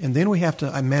attention, and then we have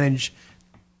to manage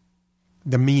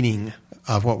the meaning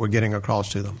of what we're getting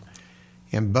across to them.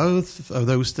 And both of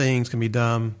those things can be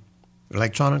done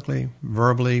electronically,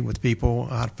 verbally, with people,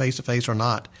 face-to-face or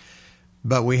not.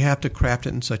 But we have to craft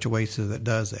it in such a way so that it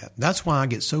does that. That's why I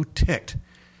get so ticked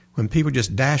when people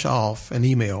just dash off an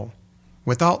email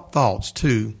without thoughts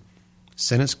to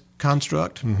sentence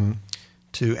construct,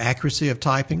 to accuracy of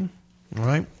typing,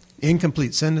 right?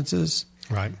 Incomplete sentences.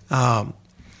 Right.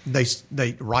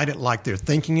 They write it like they're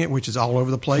thinking it, which is all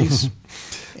over the place.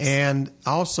 And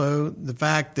also the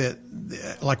fact that,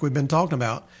 like we've been talking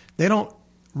about, they don't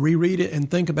reread it and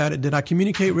think about it. Did I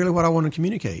communicate really what I want to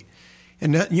communicate?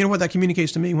 And you know what that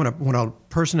communicates to me? When a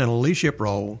person in a leadership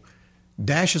role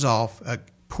dashes off a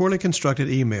poorly constructed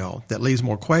email that leaves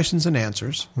more questions than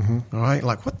answers, all right?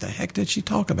 Like, what the heck did she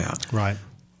talk about? Right.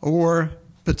 Or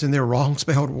puts in there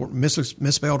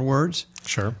misspelled words.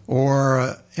 Sure.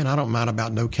 Or, and I don't mind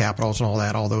about no capitals and all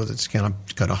that, although it's kind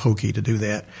of hokey to do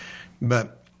that.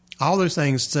 But all those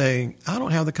things say, I don't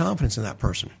have the confidence in that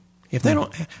person. If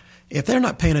they're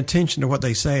not paying attention to what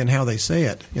they say and how they say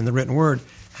it in the written word,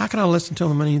 how can I listen to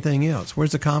them on anything else?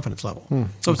 Where's the confidence level?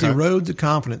 So it erodes the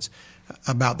confidence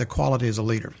about the quality as a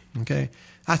leader. Okay.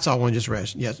 I saw one just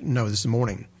this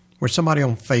morning where somebody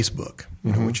on Facebook,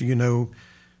 which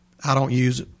I don't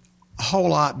use a whole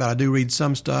lot, but I do read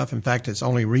some stuff. In fact, it's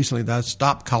only recently that I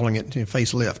stopped calling it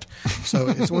facelift. So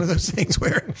it's one of those things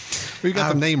where we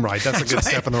got the name right. That's a good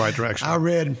step in the right direction. I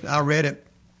read it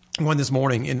one this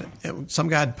morning, and some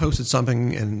guy had posted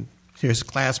something, and his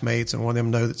classmates, and one of them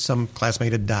know that some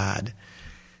classmate had died.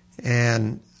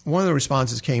 And one of the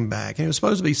responses came back, and it was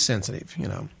supposed to be sensitive,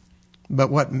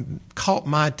 But what caught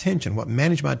my attention, what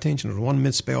managed my attention, was one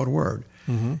misspelled word.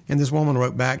 And this woman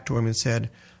wrote back to him and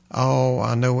said, oh,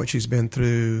 I know what she's been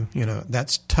through.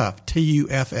 That's tough.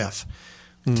 Tuff.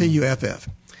 Tuff.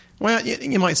 Well,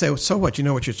 you might say, well, so what? You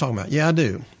know what you're talking about. Yeah, I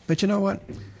do. But you know what?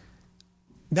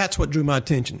 That's what drew my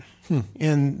attention.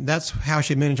 And that's how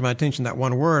she managed my attention, that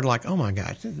one word, like, oh, my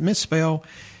gosh, misspell.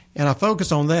 And I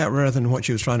focused on that rather than what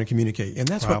she was trying to communicate. And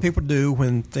that's what people do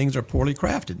when things are poorly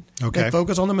crafted. Okay. They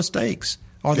focus on the mistakes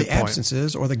or the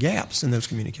absences or the gaps in those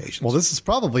communications. Well, this is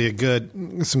probably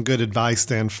some good advice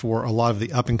then for a lot of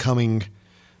the up-and-coming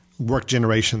work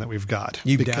generation that we've got.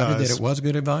 You doubted that it was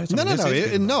good advice?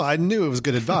 No, I knew it was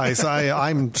good advice.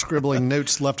 I'm scribbling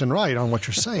notes left and right on what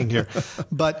you're saying here.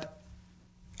 But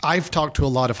I've talked to a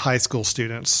lot of high school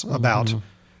students about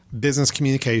business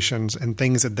communications and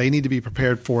things that they need to be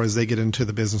prepared for as they get into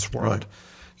the business world.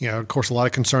 Right. Of course, a lot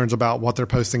of concerns about what they're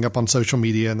posting up on social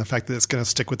media and the fact that it's going to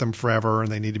stick with them forever,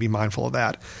 and they need to be mindful of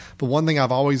that. But one thing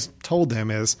I've always told them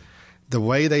is the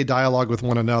way they dialogue with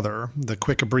one another, the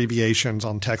quick abbreviations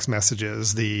on text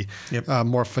messages, the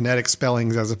more phonetic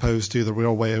spellings as opposed to the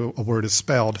real way a word is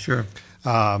spelled. Sure.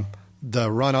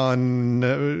 the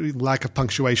run-on, lack of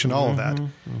punctuation, all of that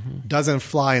doesn't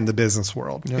fly in the business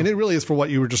world. And it really is for what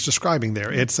you were just describing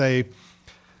there. It's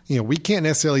we can't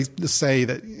necessarily say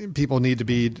that people need to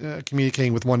be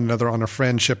communicating with one another on a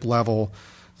friendship level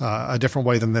a different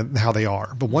way than how they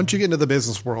are. But once you get into the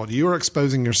business world, you are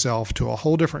exposing yourself to a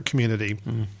whole different community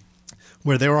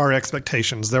where there are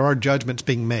expectations, there are judgments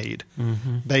being made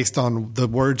based on the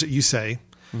words that you say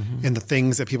and the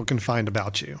things that people can find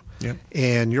about you. Yep.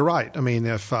 And you're right. I mean,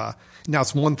 if now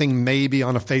it's one thing maybe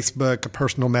on a Facebook, a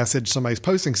personal message, somebody's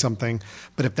posting something,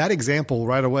 but if that example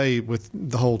right away with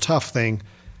the whole tough thing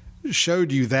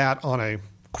showed you that on a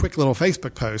quick little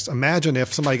Facebook post, imagine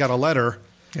if somebody got a letter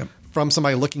from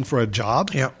somebody looking for a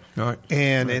job. Right.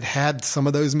 And it had some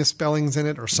of those misspellings in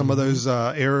it or some of those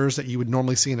errors that you would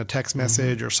normally see in a text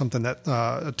message or something that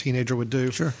a teenager would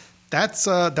do. Sure. That's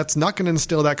not going to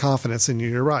instill that confidence in you.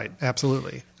 You're right.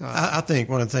 Absolutely. I think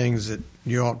one of the things that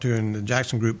you ought to, in the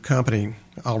Jackson Group company,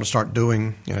 ought to start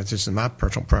doing, it's just in my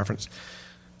personal preference.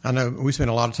 I know we spend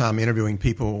a lot of time interviewing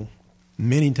people,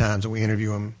 many times that we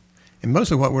interview them, and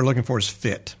mostly what we're looking for is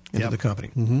fit into the company.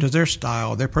 Does their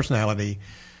style, their personality,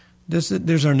 does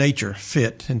their nature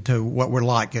fit into what we're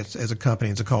like as a company,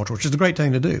 as a culture, which is a great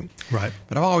thing to do. Right.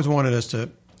 But I've always wanted us to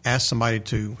ask somebody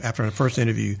to, after the first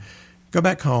interview, go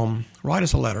back home, write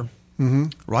us a letter,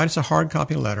 write us a hard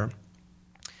copy letter,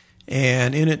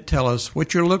 and in it tell us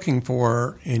what you're looking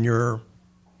for in your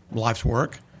life's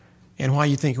work and why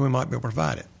you think we might be able to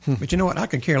provide it. But you know what? I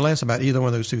could care less about either one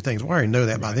of those two things. We already know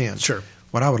that by then. Sure.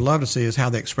 What I would love to see is how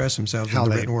they express themselves in the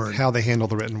written word. How they handle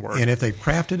the written word. And if they've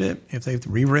crafted it, if they've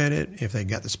reread it, if they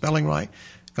got the spelling right.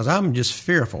 Because I'm just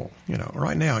fearful,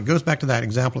 right now. It goes back to that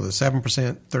example of the 7%,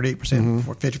 38%,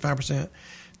 55%.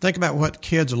 Think about what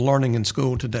kids are learning in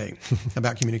school today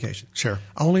about communication. Sure.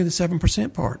 Only the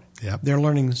 7% part. Yep. They're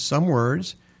learning some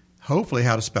words, hopefully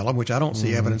how to spell them, which I don't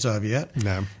see evidence of yet.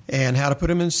 No. And how to put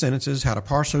them in sentences, how to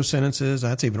parse those sentences.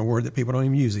 That's even a word that people don't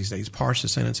even use these days, parse the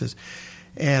sentences,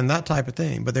 and that type of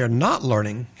thing. But they're not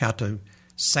learning how to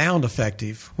sound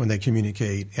effective when they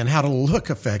communicate and how to look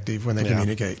effective when they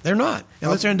communicate. They're not,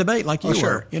 unless they're in debate like you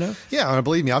were. Yeah,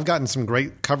 believe me, I've gotten some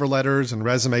great cover letters and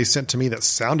resumes sent to me that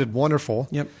sounded wonderful.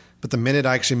 Yep. But the minute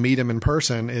I actually meet them in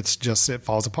person, it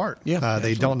falls apart. Yeah,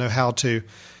 they don't know how to.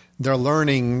 They're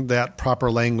learning that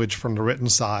proper language from the written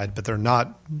side, but they're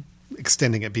not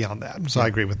extending it beyond that. So I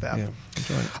agree with that. Yeah, that's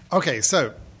right. Okay,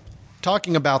 so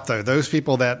talking about those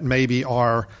people that maybe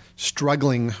are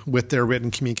struggling with their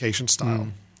written communication style.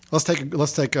 Let's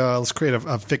create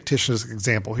a fictitious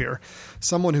example here.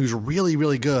 Someone who's really,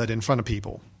 really good in front of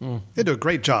people. They do a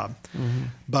great job,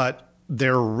 but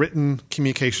their written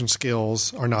communication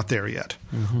skills are not there yet.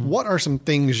 What are some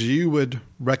things you would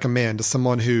recommend to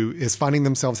someone who is finding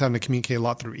themselves having to communicate a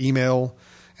lot through email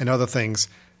and other things?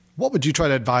 What would you try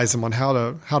to advise them on how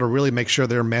to really make sure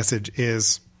their message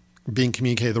is being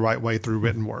communicated the right way through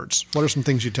written words? What are some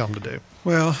things you tell them to do?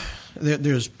 Well,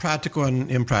 there's practical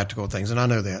and impractical things, and I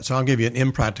know that. So I'll give you an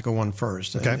impractical one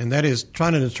first. Okay. And that is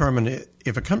trying to determine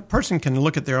if a person can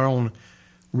look at their own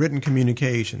written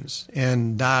communications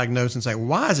and diagnose and say,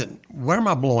 where am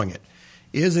I blowing it?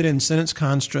 Is it in sentence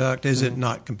construct? Is it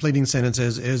not completing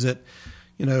sentences? Is it,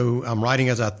 I'm writing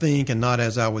as I think and not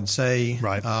as I would say?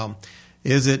 Right.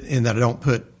 Is it in that I don't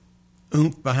put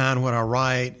oomph behind what I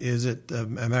write? Is it a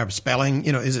matter of spelling?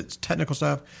 Is it technical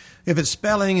stuff? If it's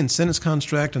spelling and sentence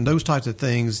construct and those types of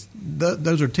things,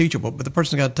 those are teachable. But the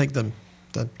person's got to take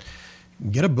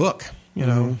get a book,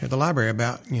 at the library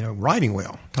about, writing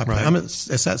well. Type of thing. I mean,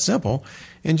 it's that simple,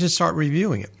 and just start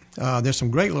reviewing it. There's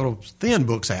some great little thin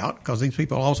books out because these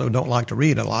people also don't like to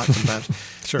read a lot sometimes.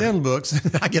 Sure. Thin books.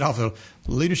 I get off the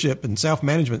leadership and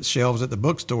self-management shelves at the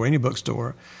bookstore, any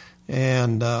bookstore,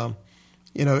 and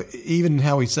even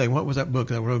how we say, what was that book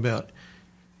that I wrote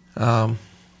about?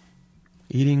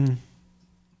 Eating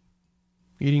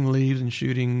leaves and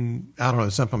shooting, I don't know,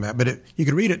 something like that. But you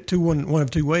could read it one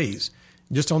of two ways,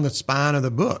 just on the spine of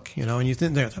the book, and you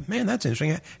think there, man, that's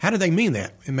interesting. How did they mean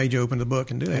that? It made you open the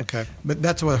book and do that. Okay. But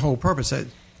that's what the whole purpose is.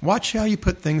 Watch how you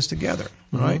put things together,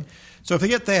 right? So if they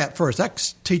get that first,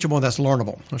 that's teachable, that's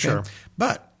learnable. Okay? Sure.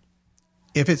 But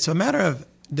if it's a matter of,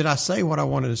 did I say what I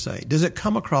wanted to say? Does it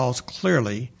come across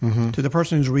clearly to the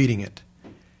person who's reading it?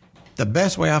 The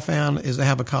best way I found is to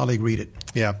have a colleague read it.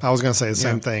 Yeah, I was going to say the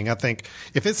same thing. I think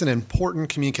if it's an important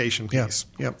communication piece,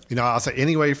 I'll say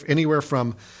anywhere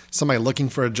from somebody looking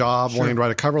for a job, wanting to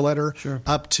write a cover letter,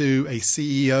 up to a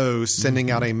CEO sending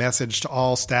out a message to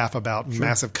all staff about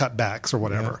massive cutbacks or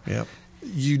whatever. Yep.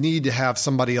 You need to have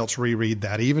somebody else reread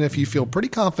that, even if you feel pretty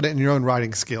confident in your own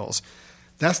writing skills.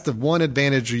 that's the one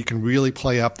advantage you can really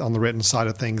play up on the written side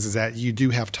of things, is that you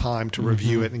do have time to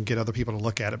review it and get other people to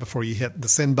look at it before you hit the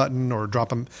send button or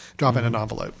drop in an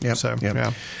envelope. Yep. So, Yep.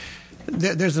 yeah.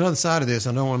 There's another side of this.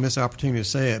 I don't want to miss the opportunity to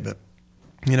say it, but,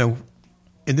 you know,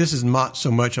 and this is not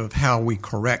so much of how we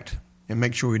correct and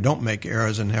make sure we don't make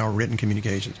errors in our written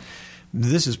communications.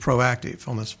 This is proactive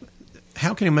on this.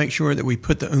 How can you make sure that we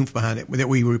put the oomph behind it, that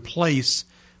we replace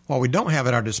what we don't have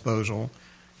at our disposal,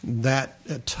 that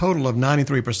a total of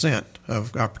 93%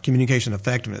 of our communication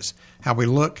effectiveness, how we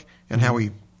look and how we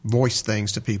voice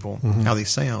things to people, how they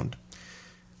sound,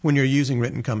 when you're using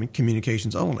written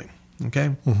communications only.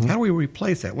 Okay? How do we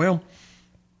replace that? Well,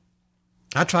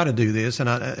 I try to do this, and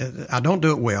I don't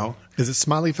do it well. Is it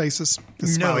smiley faces?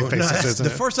 It's smiley faces, isn't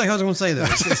the it? first thing I was going to say, though.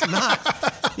 It's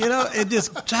not. You know,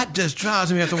 that just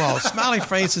drives me up the wall. Smiley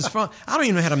faces. I don't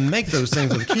even know how to make those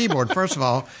things with a keyboard, first of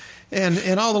all.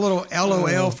 And all the little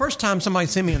LOL. First time somebody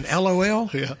sent me an LOL,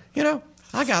 you know,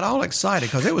 I got all excited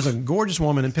because it was a gorgeous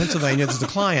woman in Pennsylvania that's the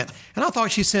client, and I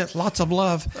thought she sent lots of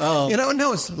love. Oh. You know,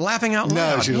 no, it's laughing out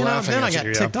loud. No, she's laughing then at you. Then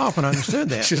I got ticked off when I understood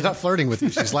that. She's not flirting with you.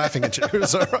 She's laughing at you.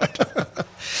 Is that right?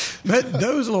 But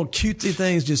those little cutesy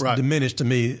things just diminished to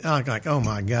me. I'm like, oh,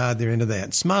 my God, they're into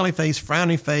that. Smiley face,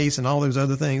 frowny face, and all those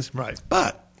other things. Right.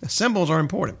 But symbols are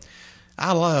important.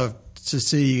 I love to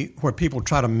see where people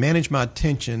try to manage my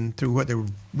attention through what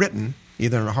they've written,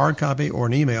 either in a hard copy or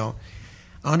an email,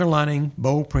 underlining,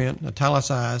 bold print,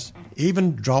 italicized,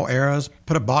 even draw arrows,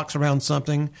 put a box around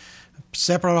something,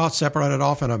 separate it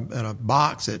off in a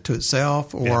box to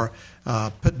itself, or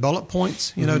put bullet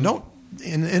points. You know, don't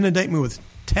inundate me with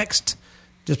text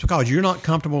just because you're not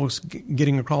comfortable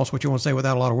getting across what you want to say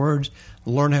without a lot of words.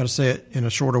 Learn how to say it in a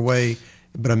shorter way,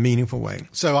 but a meaningful way.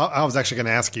 So I was actually going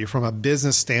to ask you, from a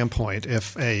business standpoint,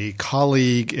 if a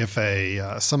colleague, if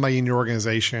somebody in your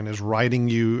organization is writing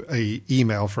you an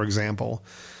email, for example,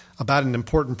 about an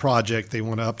important project, they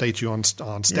want to update you on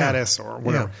status or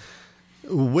whatever.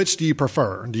 Which do you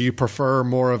prefer? Do you prefer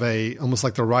more of almost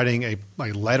like they're writing a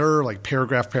letter, like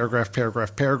paragraph,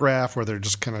 where they're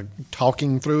just kind of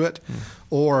talking through it,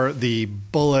 or the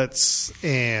bullets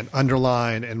and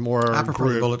underline and more? I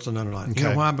prefer bullets and underline. Okay. You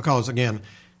know why? Because, again,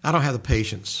 I don't have the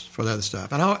patience for the other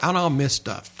stuff. And I'll miss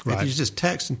stuff. Right. If you just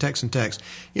text and text and text.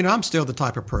 You know, I'm still the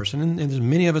type of person, and there's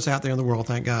many of us out there in the world,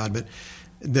 thank God, but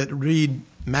that read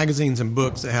magazines and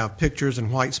books that have pictures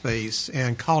and white space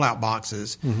and call-out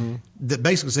boxes that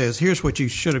basically says, here's what you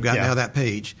should have gotten out of that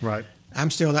page. Right. I'm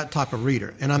still that type of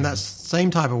reader. And I'm that same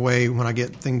type of way when I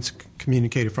get things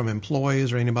communicated from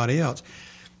employees or anybody else.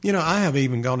 You know, I have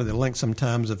even gone to the length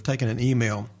sometimes of taking an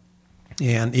email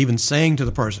and even saying to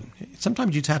the person,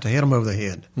 sometimes you just have to hit them over the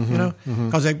head, you know,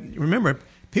 because remember,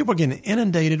 people are getting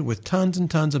inundated with tons and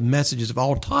tons of messages of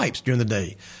all types during the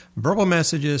day. Verbal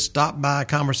messages, stop-by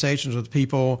conversations with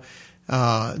people,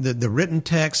 the written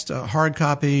text, hard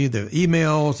copy, the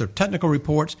emails, the technical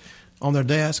reports on their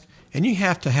desk. And you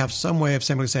have to have some way of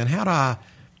simply saying, how do I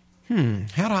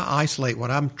isolate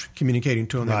what I'm communicating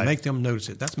to them and make them notice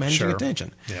it? That's managing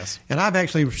attention. Yes. And I've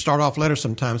actually started off letters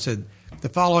sometimes said, the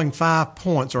following 5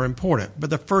 points are important, but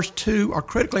the first 2 are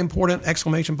critically important,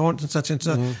 exclamation points and such and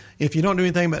such. If you don't do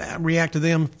anything but react to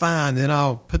them, fine, then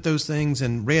I'll put those things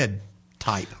in red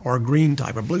type or green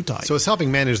type or blue type. So it's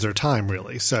helping manage their time,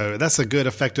 really. So that's a good,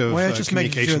 effective just communication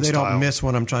making sure they style. don't miss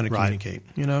what I'm trying to communicate,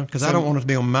 you know, because I don't want it to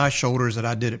be on my shoulders that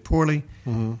I did it poorly.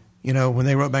 You know, when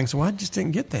they wrote back and said, well, I just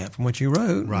didn't get that from what you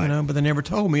wrote, you know, but they never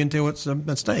told me until it's a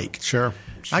mistake. Sure.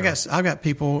 I've got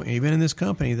people, even in this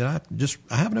company, that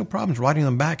I have no problems writing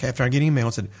them back after I get email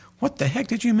and said, what the heck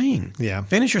did you mean? Yeah.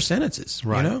 Finish your sentences,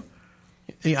 right. You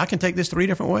know? I can take this 3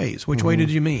 different ways. Which way did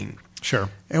you mean? Sure.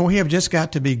 And we have just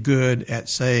got to be good at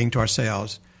saying to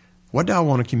ourselves, what do I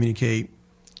want to communicate?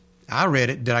 I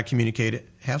read it. Did I communicate it?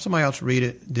 Have somebody else read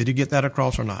it. Did you get that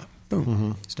across or not?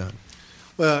 Boom. It's done.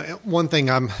 Well, one thing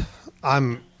I'm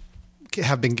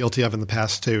have been guilty of in the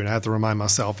past too, and I have to remind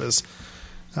myself is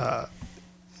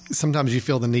sometimes you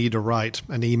feel the need to write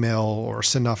an email or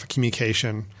send off a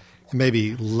communication,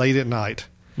 maybe late at night,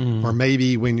 or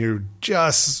maybe when you're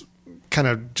just kind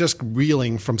of just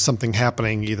reeling from something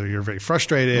happening. Either you're very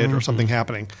frustrated or something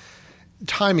happening.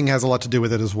 Timing has a lot to do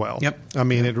with it as well. Yep. I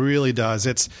mean, it really does.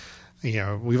 It's, you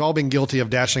know, we've all been guilty of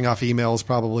dashing off emails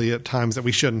probably at times that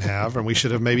we shouldn't have, and we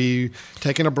should have maybe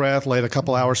taken a breath, let a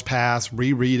couple hours pass,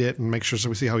 reread it, and make sure so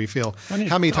we see how you feel.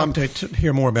 How many times to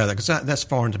hear more about that? Because that's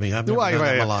foreign to me. I've never done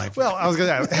that in my life. Well, I was going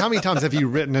to ask, how many times have you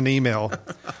written an email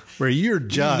where you're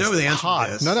just the answer hot?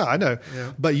 to this. No, I know,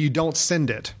 but you don't send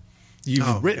it.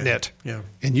 You've written it,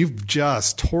 and you've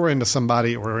just tore into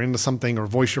somebody or into something or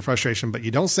voiced your frustration, but you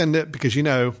don't send it because you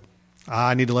know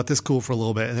I need to let this cool for a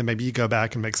little bit, and then maybe you go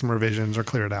back and make some revisions or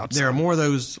clear it out. There are more of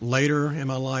those later in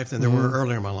my life than there were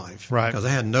earlier in my life. Right. Because I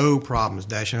had no problems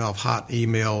dashing off hot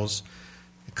emails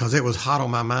because it was hot on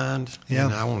my mind,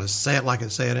 and I wanted to say it like I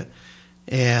said it.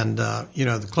 And,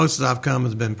 the closest I've come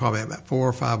has been probably about 4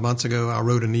 or 5 months ago. I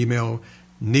wrote an email,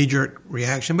 knee-jerk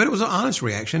reaction, but it was an honest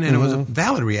reaction, and it was a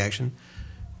valid reaction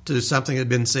to something that had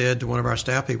been said to one of our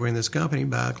staff people in this company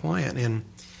by a client. And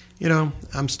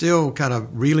I'm still kind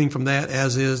of reeling from that,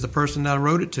 as is the person that I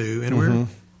wrote it to, and we're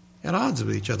at odds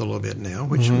with each other a little bit now,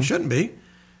 which we shouldn't be.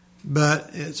 But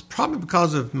it's probably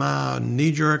because of my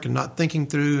knee-jerk and not thinking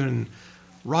through and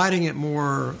writing it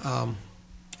more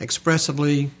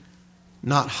expressively,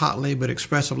 not hotly, but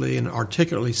expressively and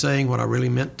articulately saying what I really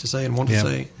meant to say and want to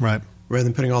say, right? Rather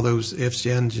than putting all those ifs,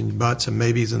 ands, and buts and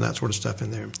maybes and that sort of stuff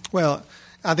in there. Well,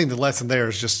 I think the lesson there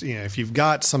is just, if you've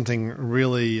got something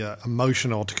really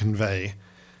emotional to convey,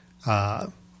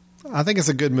 I think it's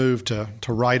a good move to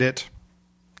write it,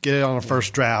 get it on a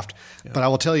first draft. Yeah. But I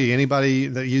will tell you, anybody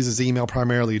that uses email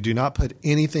primarily, do not put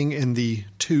anything in the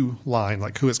to line,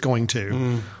 like who it's going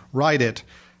to. Write it,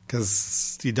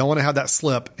 because you don't want to have that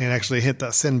slip and actually hit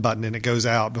that send button and it goes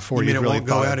out before you really won't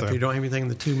go out if you don't have anything in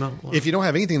the to line? If you don't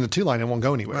have anything in the to line, it won't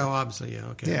go anywhere. Well, obviously, yeah.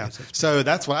 Okay. Yeah. So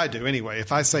that's what I do anyway.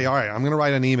 If I say, all right, I'm going to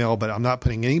write an email, but I'm not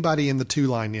putting anybody in the to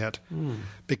line yet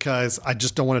because I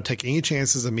just don't want to take any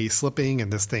chances of me slipping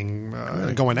and this thing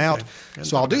going out.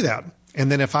 So I'll do that. And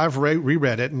then if I've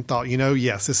reread it and thought,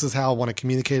 yes, this is how I want to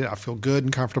communicate it, I feel good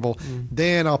and comfortable,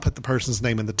 then I'll put the person's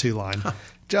name in the to line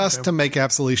just to make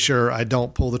absolutely sure I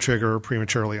don't pull the trigger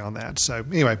prematurely on that. So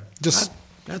anyway,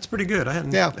 that's pretty good. I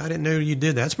didn't know you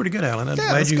did that. That's pretty good, Alan. I'm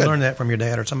glad you learned that from your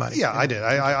dad or somebody. Yeah, I did.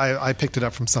 I picked it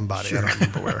up from somebody. Sure. I don't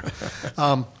remember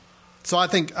where. So I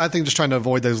think just trying to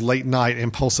avoid those late night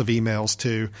impulsive emails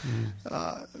too,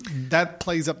 that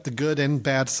plays up the good and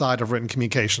bad side of written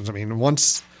communications. I mean,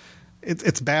 once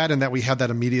it's bad in that we have that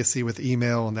immediacy with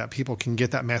email and that people can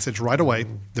get that message right away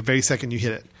the very second you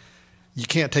hit it. You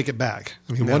can't take it back.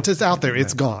 I mean, once it's out there,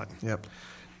 it's gone. Yep.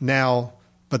 Now,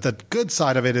 but the good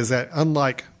side of it is that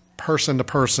unlike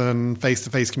person-to-person,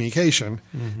 face-to-face communication,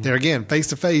 there again,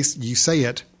 face-to-face, you say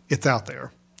it, it's out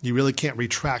there. You really can't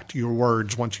retract your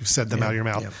words once you've said them out of your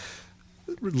mouth.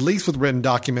 At least with written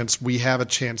documents, we have a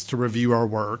chance to review our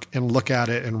work and look at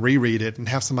it and reread it and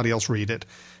have somebody else read it.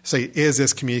 Say, is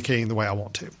this communicating the way I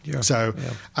want to? Yeah. So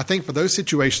I think for those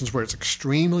situations where it's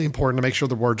extremely important to make sure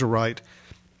the words are right,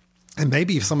 and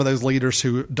maybe some of those leaders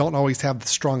who don't always have the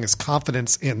strongest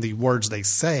confidence in the words they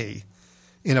say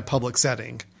in a public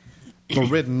setting, the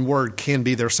written word can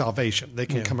be their salvation. They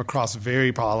can come across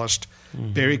very polished,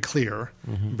 very clear,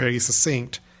 very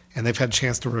succinct, and they've had a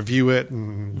chance to review it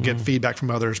and get feedback from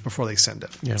others before they send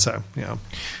it. Yeah. So,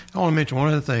 I want to mention one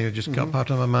other thing that just popped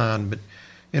in my mind,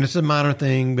 and it's a minor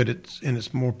thing, but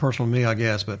it's more personal to me, I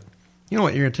guess. But you know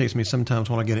what irritates me sometimes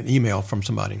when I get an email from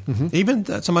somebody, even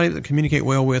somebody that I communicate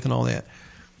well with and all that.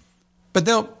 But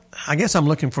I guess I'm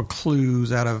looking for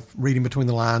clues out of reading between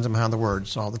the lines and behind the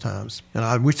words all the times, and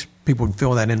I wish people would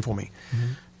fill that in for me.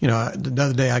 The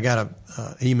other day I got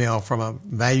an email from a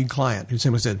valued client who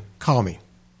simply said, "Call me."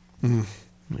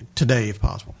 Today, if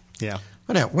possible. Yeah.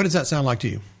 But now, what does that sound like to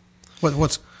you?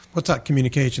 What's that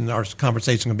communication or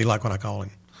conversation going to be like when I call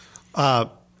him?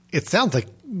 It sounds like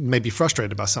maybe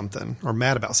frustrated by something or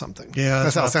mad about something. Yeah,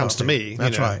 that's how it sounds to me.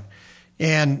 That's right.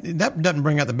 And that doesn't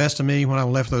bring out the best of me when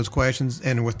I'm left with those questions.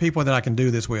 And with people that I can do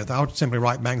this with, I'll simply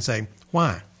write back and say,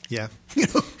 "Why?" Yeah.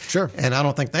 Sure. And I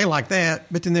don't think they like that,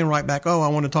 but then they write back, "Oh, I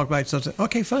want to talk about something."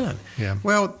 Okay, fine. Yeah.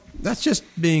 Well, that's just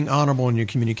being honorable in your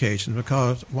communication,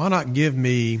 because why not give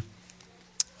me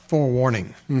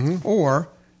forewarning or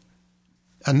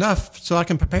enough so I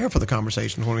can prepare for the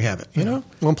conversation when we have it,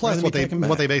 Well, plus what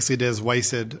they basically did is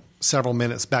wasted several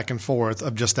minutes back and forth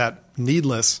of just that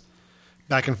needless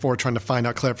back and forth trying to find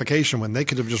out clarification when they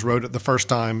could have just wrote it the first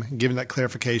time, given that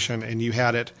clarification, and you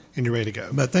had it and you're ready to go.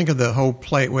 But think of the whole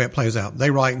way it plays out. They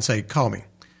write and say, "Call me."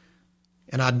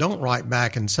 And I don't write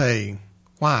back and say,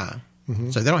 "Why?"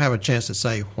 So they don't have a chance to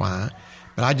say why,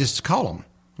 but I just call them,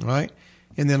 right?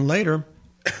 And then later,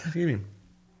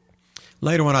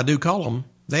 when I do call them,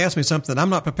 they ask me something that I'm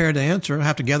not prepared to answer, I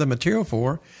have to gather material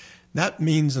for. That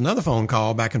means another phone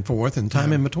call back and forth and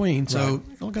time in between. So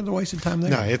don't get the wasted time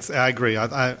there. No, I agree.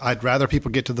 I'd rather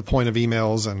people get to the point of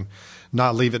emails and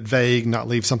not leave it vague, not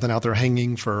leave something out there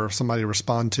hanging for somebody to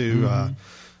respond to.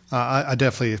 I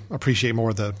definitely appreciate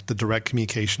more of the direct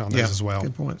communication on those as well.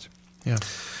 Good points. Yeah.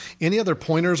 Any other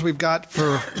pointers we've got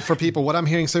for people? What I'm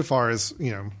hearing so far is,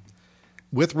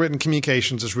 with written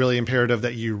communications, it's really imperative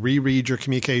that you reread your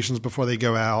communications before they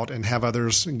go out and have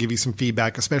others give you some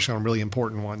feedback, especially on really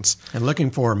important ones. And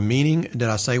looking for meaning. Did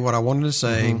I say what I wanted to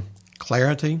say? Mm-hmm.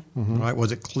 Clarity, right?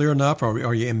 Was it clear enough, or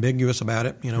are you ambiguous about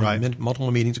it? Right.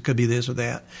 Multiple meanings, it could be this or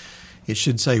that. It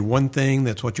should say one thing,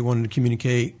 that's what you wanted to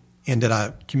communicate, and did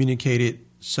I communicate it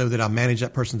so that I manage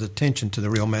that person's attention to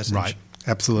the real message? Right,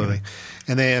 absolutely.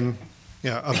 And then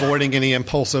avoiding any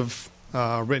impulsive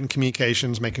written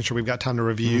communications, making sure we've got time to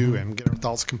review and get our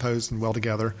thoughts composed and well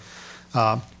together.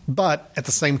 But at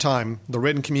the same time, the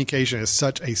written communication is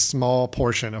such a small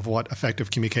portion of what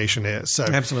effective communication is. So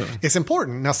absolutely, it's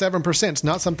important. Now, 7% is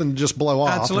not something to just blow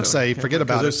off and say, forget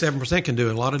about it. Those 7% can do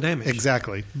a lot of damage.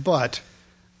 Exactly. But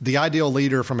the ideal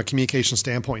leader from a communication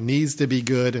standpoint needs to be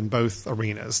good in both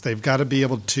arenas. They've got to be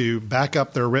able to back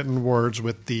up their written words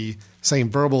with the same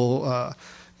verbal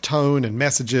tone and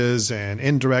messages and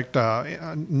indirect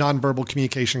nonverbal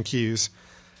communication cues.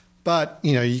 But,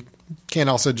 you can't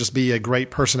also just be a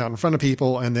great person out in front of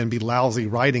people and then be lousy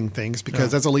writing things,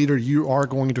 because as a leader, you are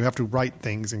going to have to write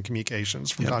things in communications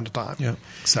from time to time. Yeah.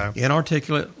 So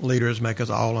inarticulate leaders make us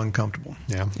all uncomfortable.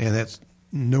 Yeah. And that's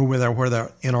no matter where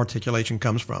the inarticulation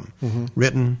comes from.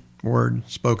 Written word,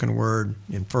 spoken word,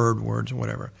 inferred words,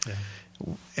 whatever.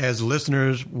 Yeah. As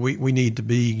listeners, we need to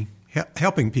be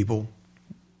helping people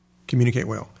communicate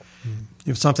well.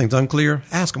 If something's unclear,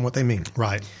 ask them what they mean.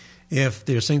 Right. If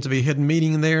there seems to be a hidden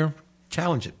meaning in there,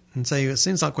 challenge it and say, it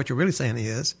seems like what you're really saying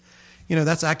is,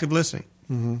 that's active listening.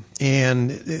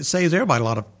 And it saves everybody a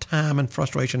lot of time and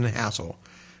frustration and hassle.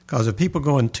 Because if people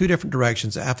go in two different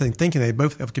directions after thinking they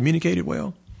both have communicated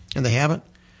well and they haven't,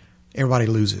 everybody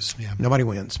loses. Yeah. Nobody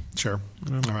wins. Sure.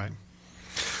 All right.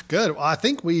 Good. Well, I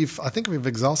think we've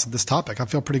exhausted this topic. I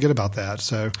feel pretty good about that.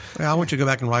 So, I want you to go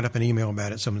back and write up an email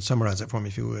about it. Someone summarize it for me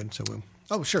if you would. So we'll.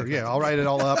 Oh, sure. Yeah, I'll write it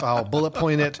all up. I'll bullet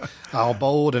point it. I'll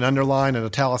bold and underline and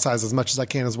italicize as much as I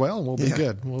can as well. And we'll be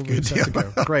good. We'll be set to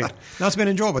go. Great. No, it's been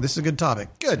enjoyable. This is a good topic.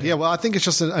 Good. Yeah. Well, I think it's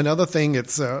just another thing.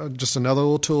 It's just another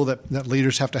little tool that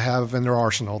leaders have to have in their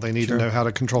arsenal. They need to know how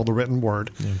to control the written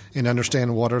word and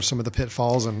understand what are some of the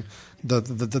pitfalls and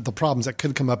the problems that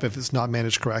could come up if it's not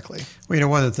managed correctly. Well,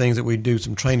 one of the things that we do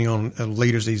some training on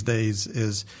leaders these days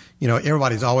is,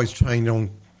 everybody's always trained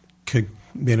on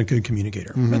being a good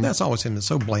communicator. And that's always been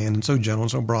so bland and so general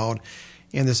and so broad.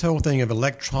 And this whole thing of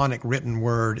electronic written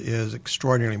word is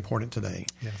extraordinarily important today.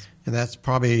 Yes. And that's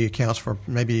probably accounts for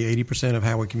maybe 80% of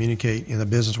how we communicate in the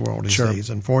business world these days,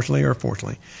 unfortunately or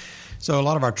fortunately. So a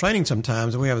lot of our training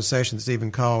sometimes, we have a session that's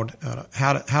even called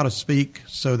how to speak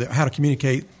so that how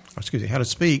to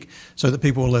speak so that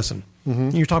people will listen.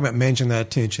 You're talking about managing that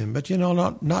attention, but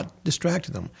not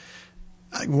distracting them.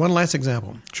 One last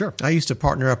example. Sure. I used to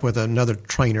partner up with another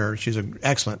trainer. She's an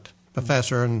excellent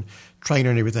professor and trainer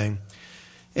and everything.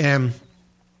 And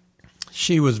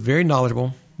she was very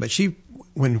knowledgeable, but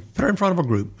when put her in front of a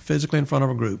group, physically in front of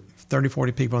a group, 30,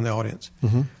 40 people in the audience,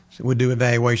 so we'd do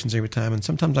evaluations every time. And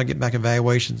sometimes I get back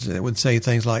evaluations that would say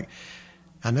things like,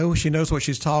 I know she knows what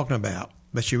she's talking about,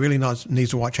 but she really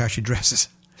needs to watch how she dresses.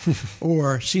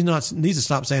 Or she needs to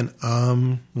stop saying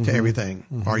to everything,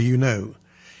 or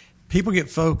People get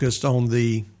focused on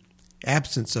the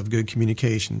absence of good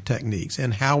communication techniques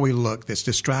and how we look that's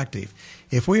distractive.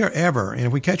 If we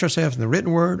catch ourselves in the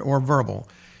written word or verbal,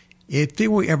 if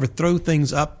we ever throw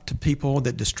things up to people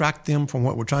that distract them from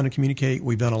what we're trying to communicate,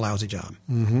 we've done a lousy job.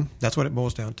 That's what it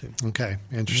boils down to. Okay,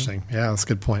 interesting. Yeah, that's a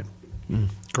good point.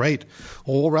 Great.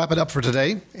 Well, we'll wrap it up for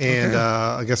today, and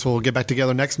I guess we'll get back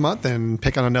together next month and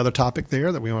pick on another topic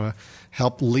there that we want to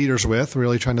help leaders with,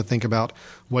 really trying to think about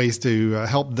ways to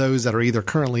help those that are either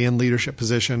currently in leadership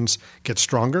positions get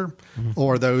stronger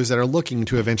or those that are looking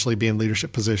to eventually be in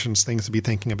leadership positions, things to be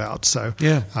thinking about. So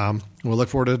we'll look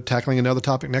forward to tackling another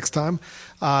topic next time.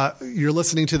 You're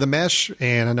listening to The Mesh,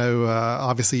 and I know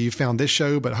obviously you found this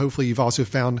show, but hopefully you've also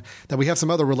found that we have some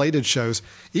other related shows,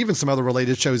 even some other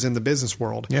related shows in the business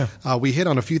world. Yeah. We hit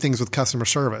on a few things with customer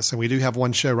service, and we do have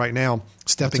one show right now,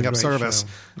 Stepping Up Service,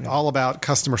 all about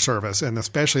customer service, and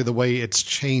especially the way it's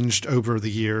changed over the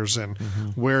years and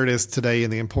where it is today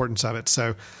and the importance of it.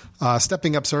 So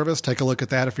Stepping Up Service, take a look at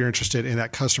that if you're interested in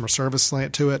that customer service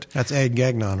slant to it. That's Ed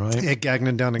Gagnon, right? Ed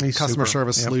Gagnon down in Customer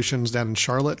Service Solutions down in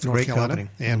Charlotte, North Carolina. Company.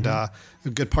 And a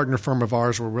good partner firm of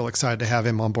ours. We're real excited to have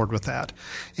him on board with that.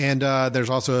 And there's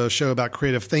also a show about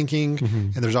creative thinking,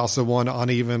 and there's also one on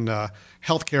even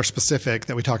healthcare specific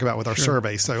that we talk about with our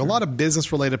survey. So a lot of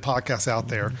business-related podcasts out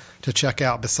there to check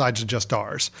out besides just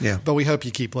ours. Yeah. But we hope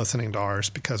you keep listening to ours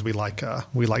because we like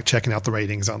checking out the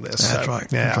ratings on this. That's right.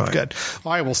 Yeah, That's right. Good.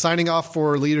 All right, well, signing off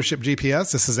for Leadership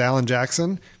GPS, this is Alan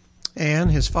Jackson.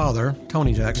 And his father,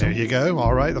 Tony Jackson. There you go.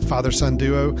 All right, the father-son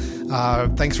duo.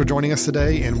 Thanks for joining us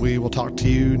today, and we will talk to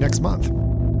you next month.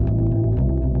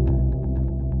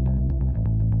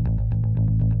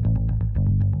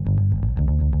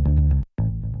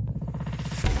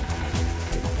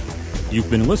 You've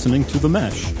been listening to The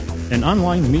Mesh, an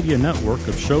online media network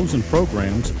of shows and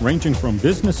programs ranging from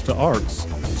business to arts,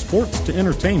 sports to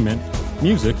entertainment,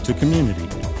 music to community.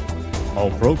 All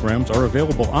programs are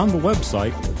available on the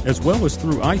website as well as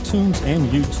through iTunes and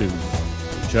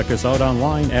YouTube. Check us out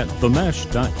online at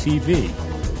themesh.tv.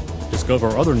 Discover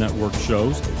other network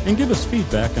shows and give us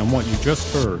feedback on what you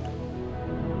just heard.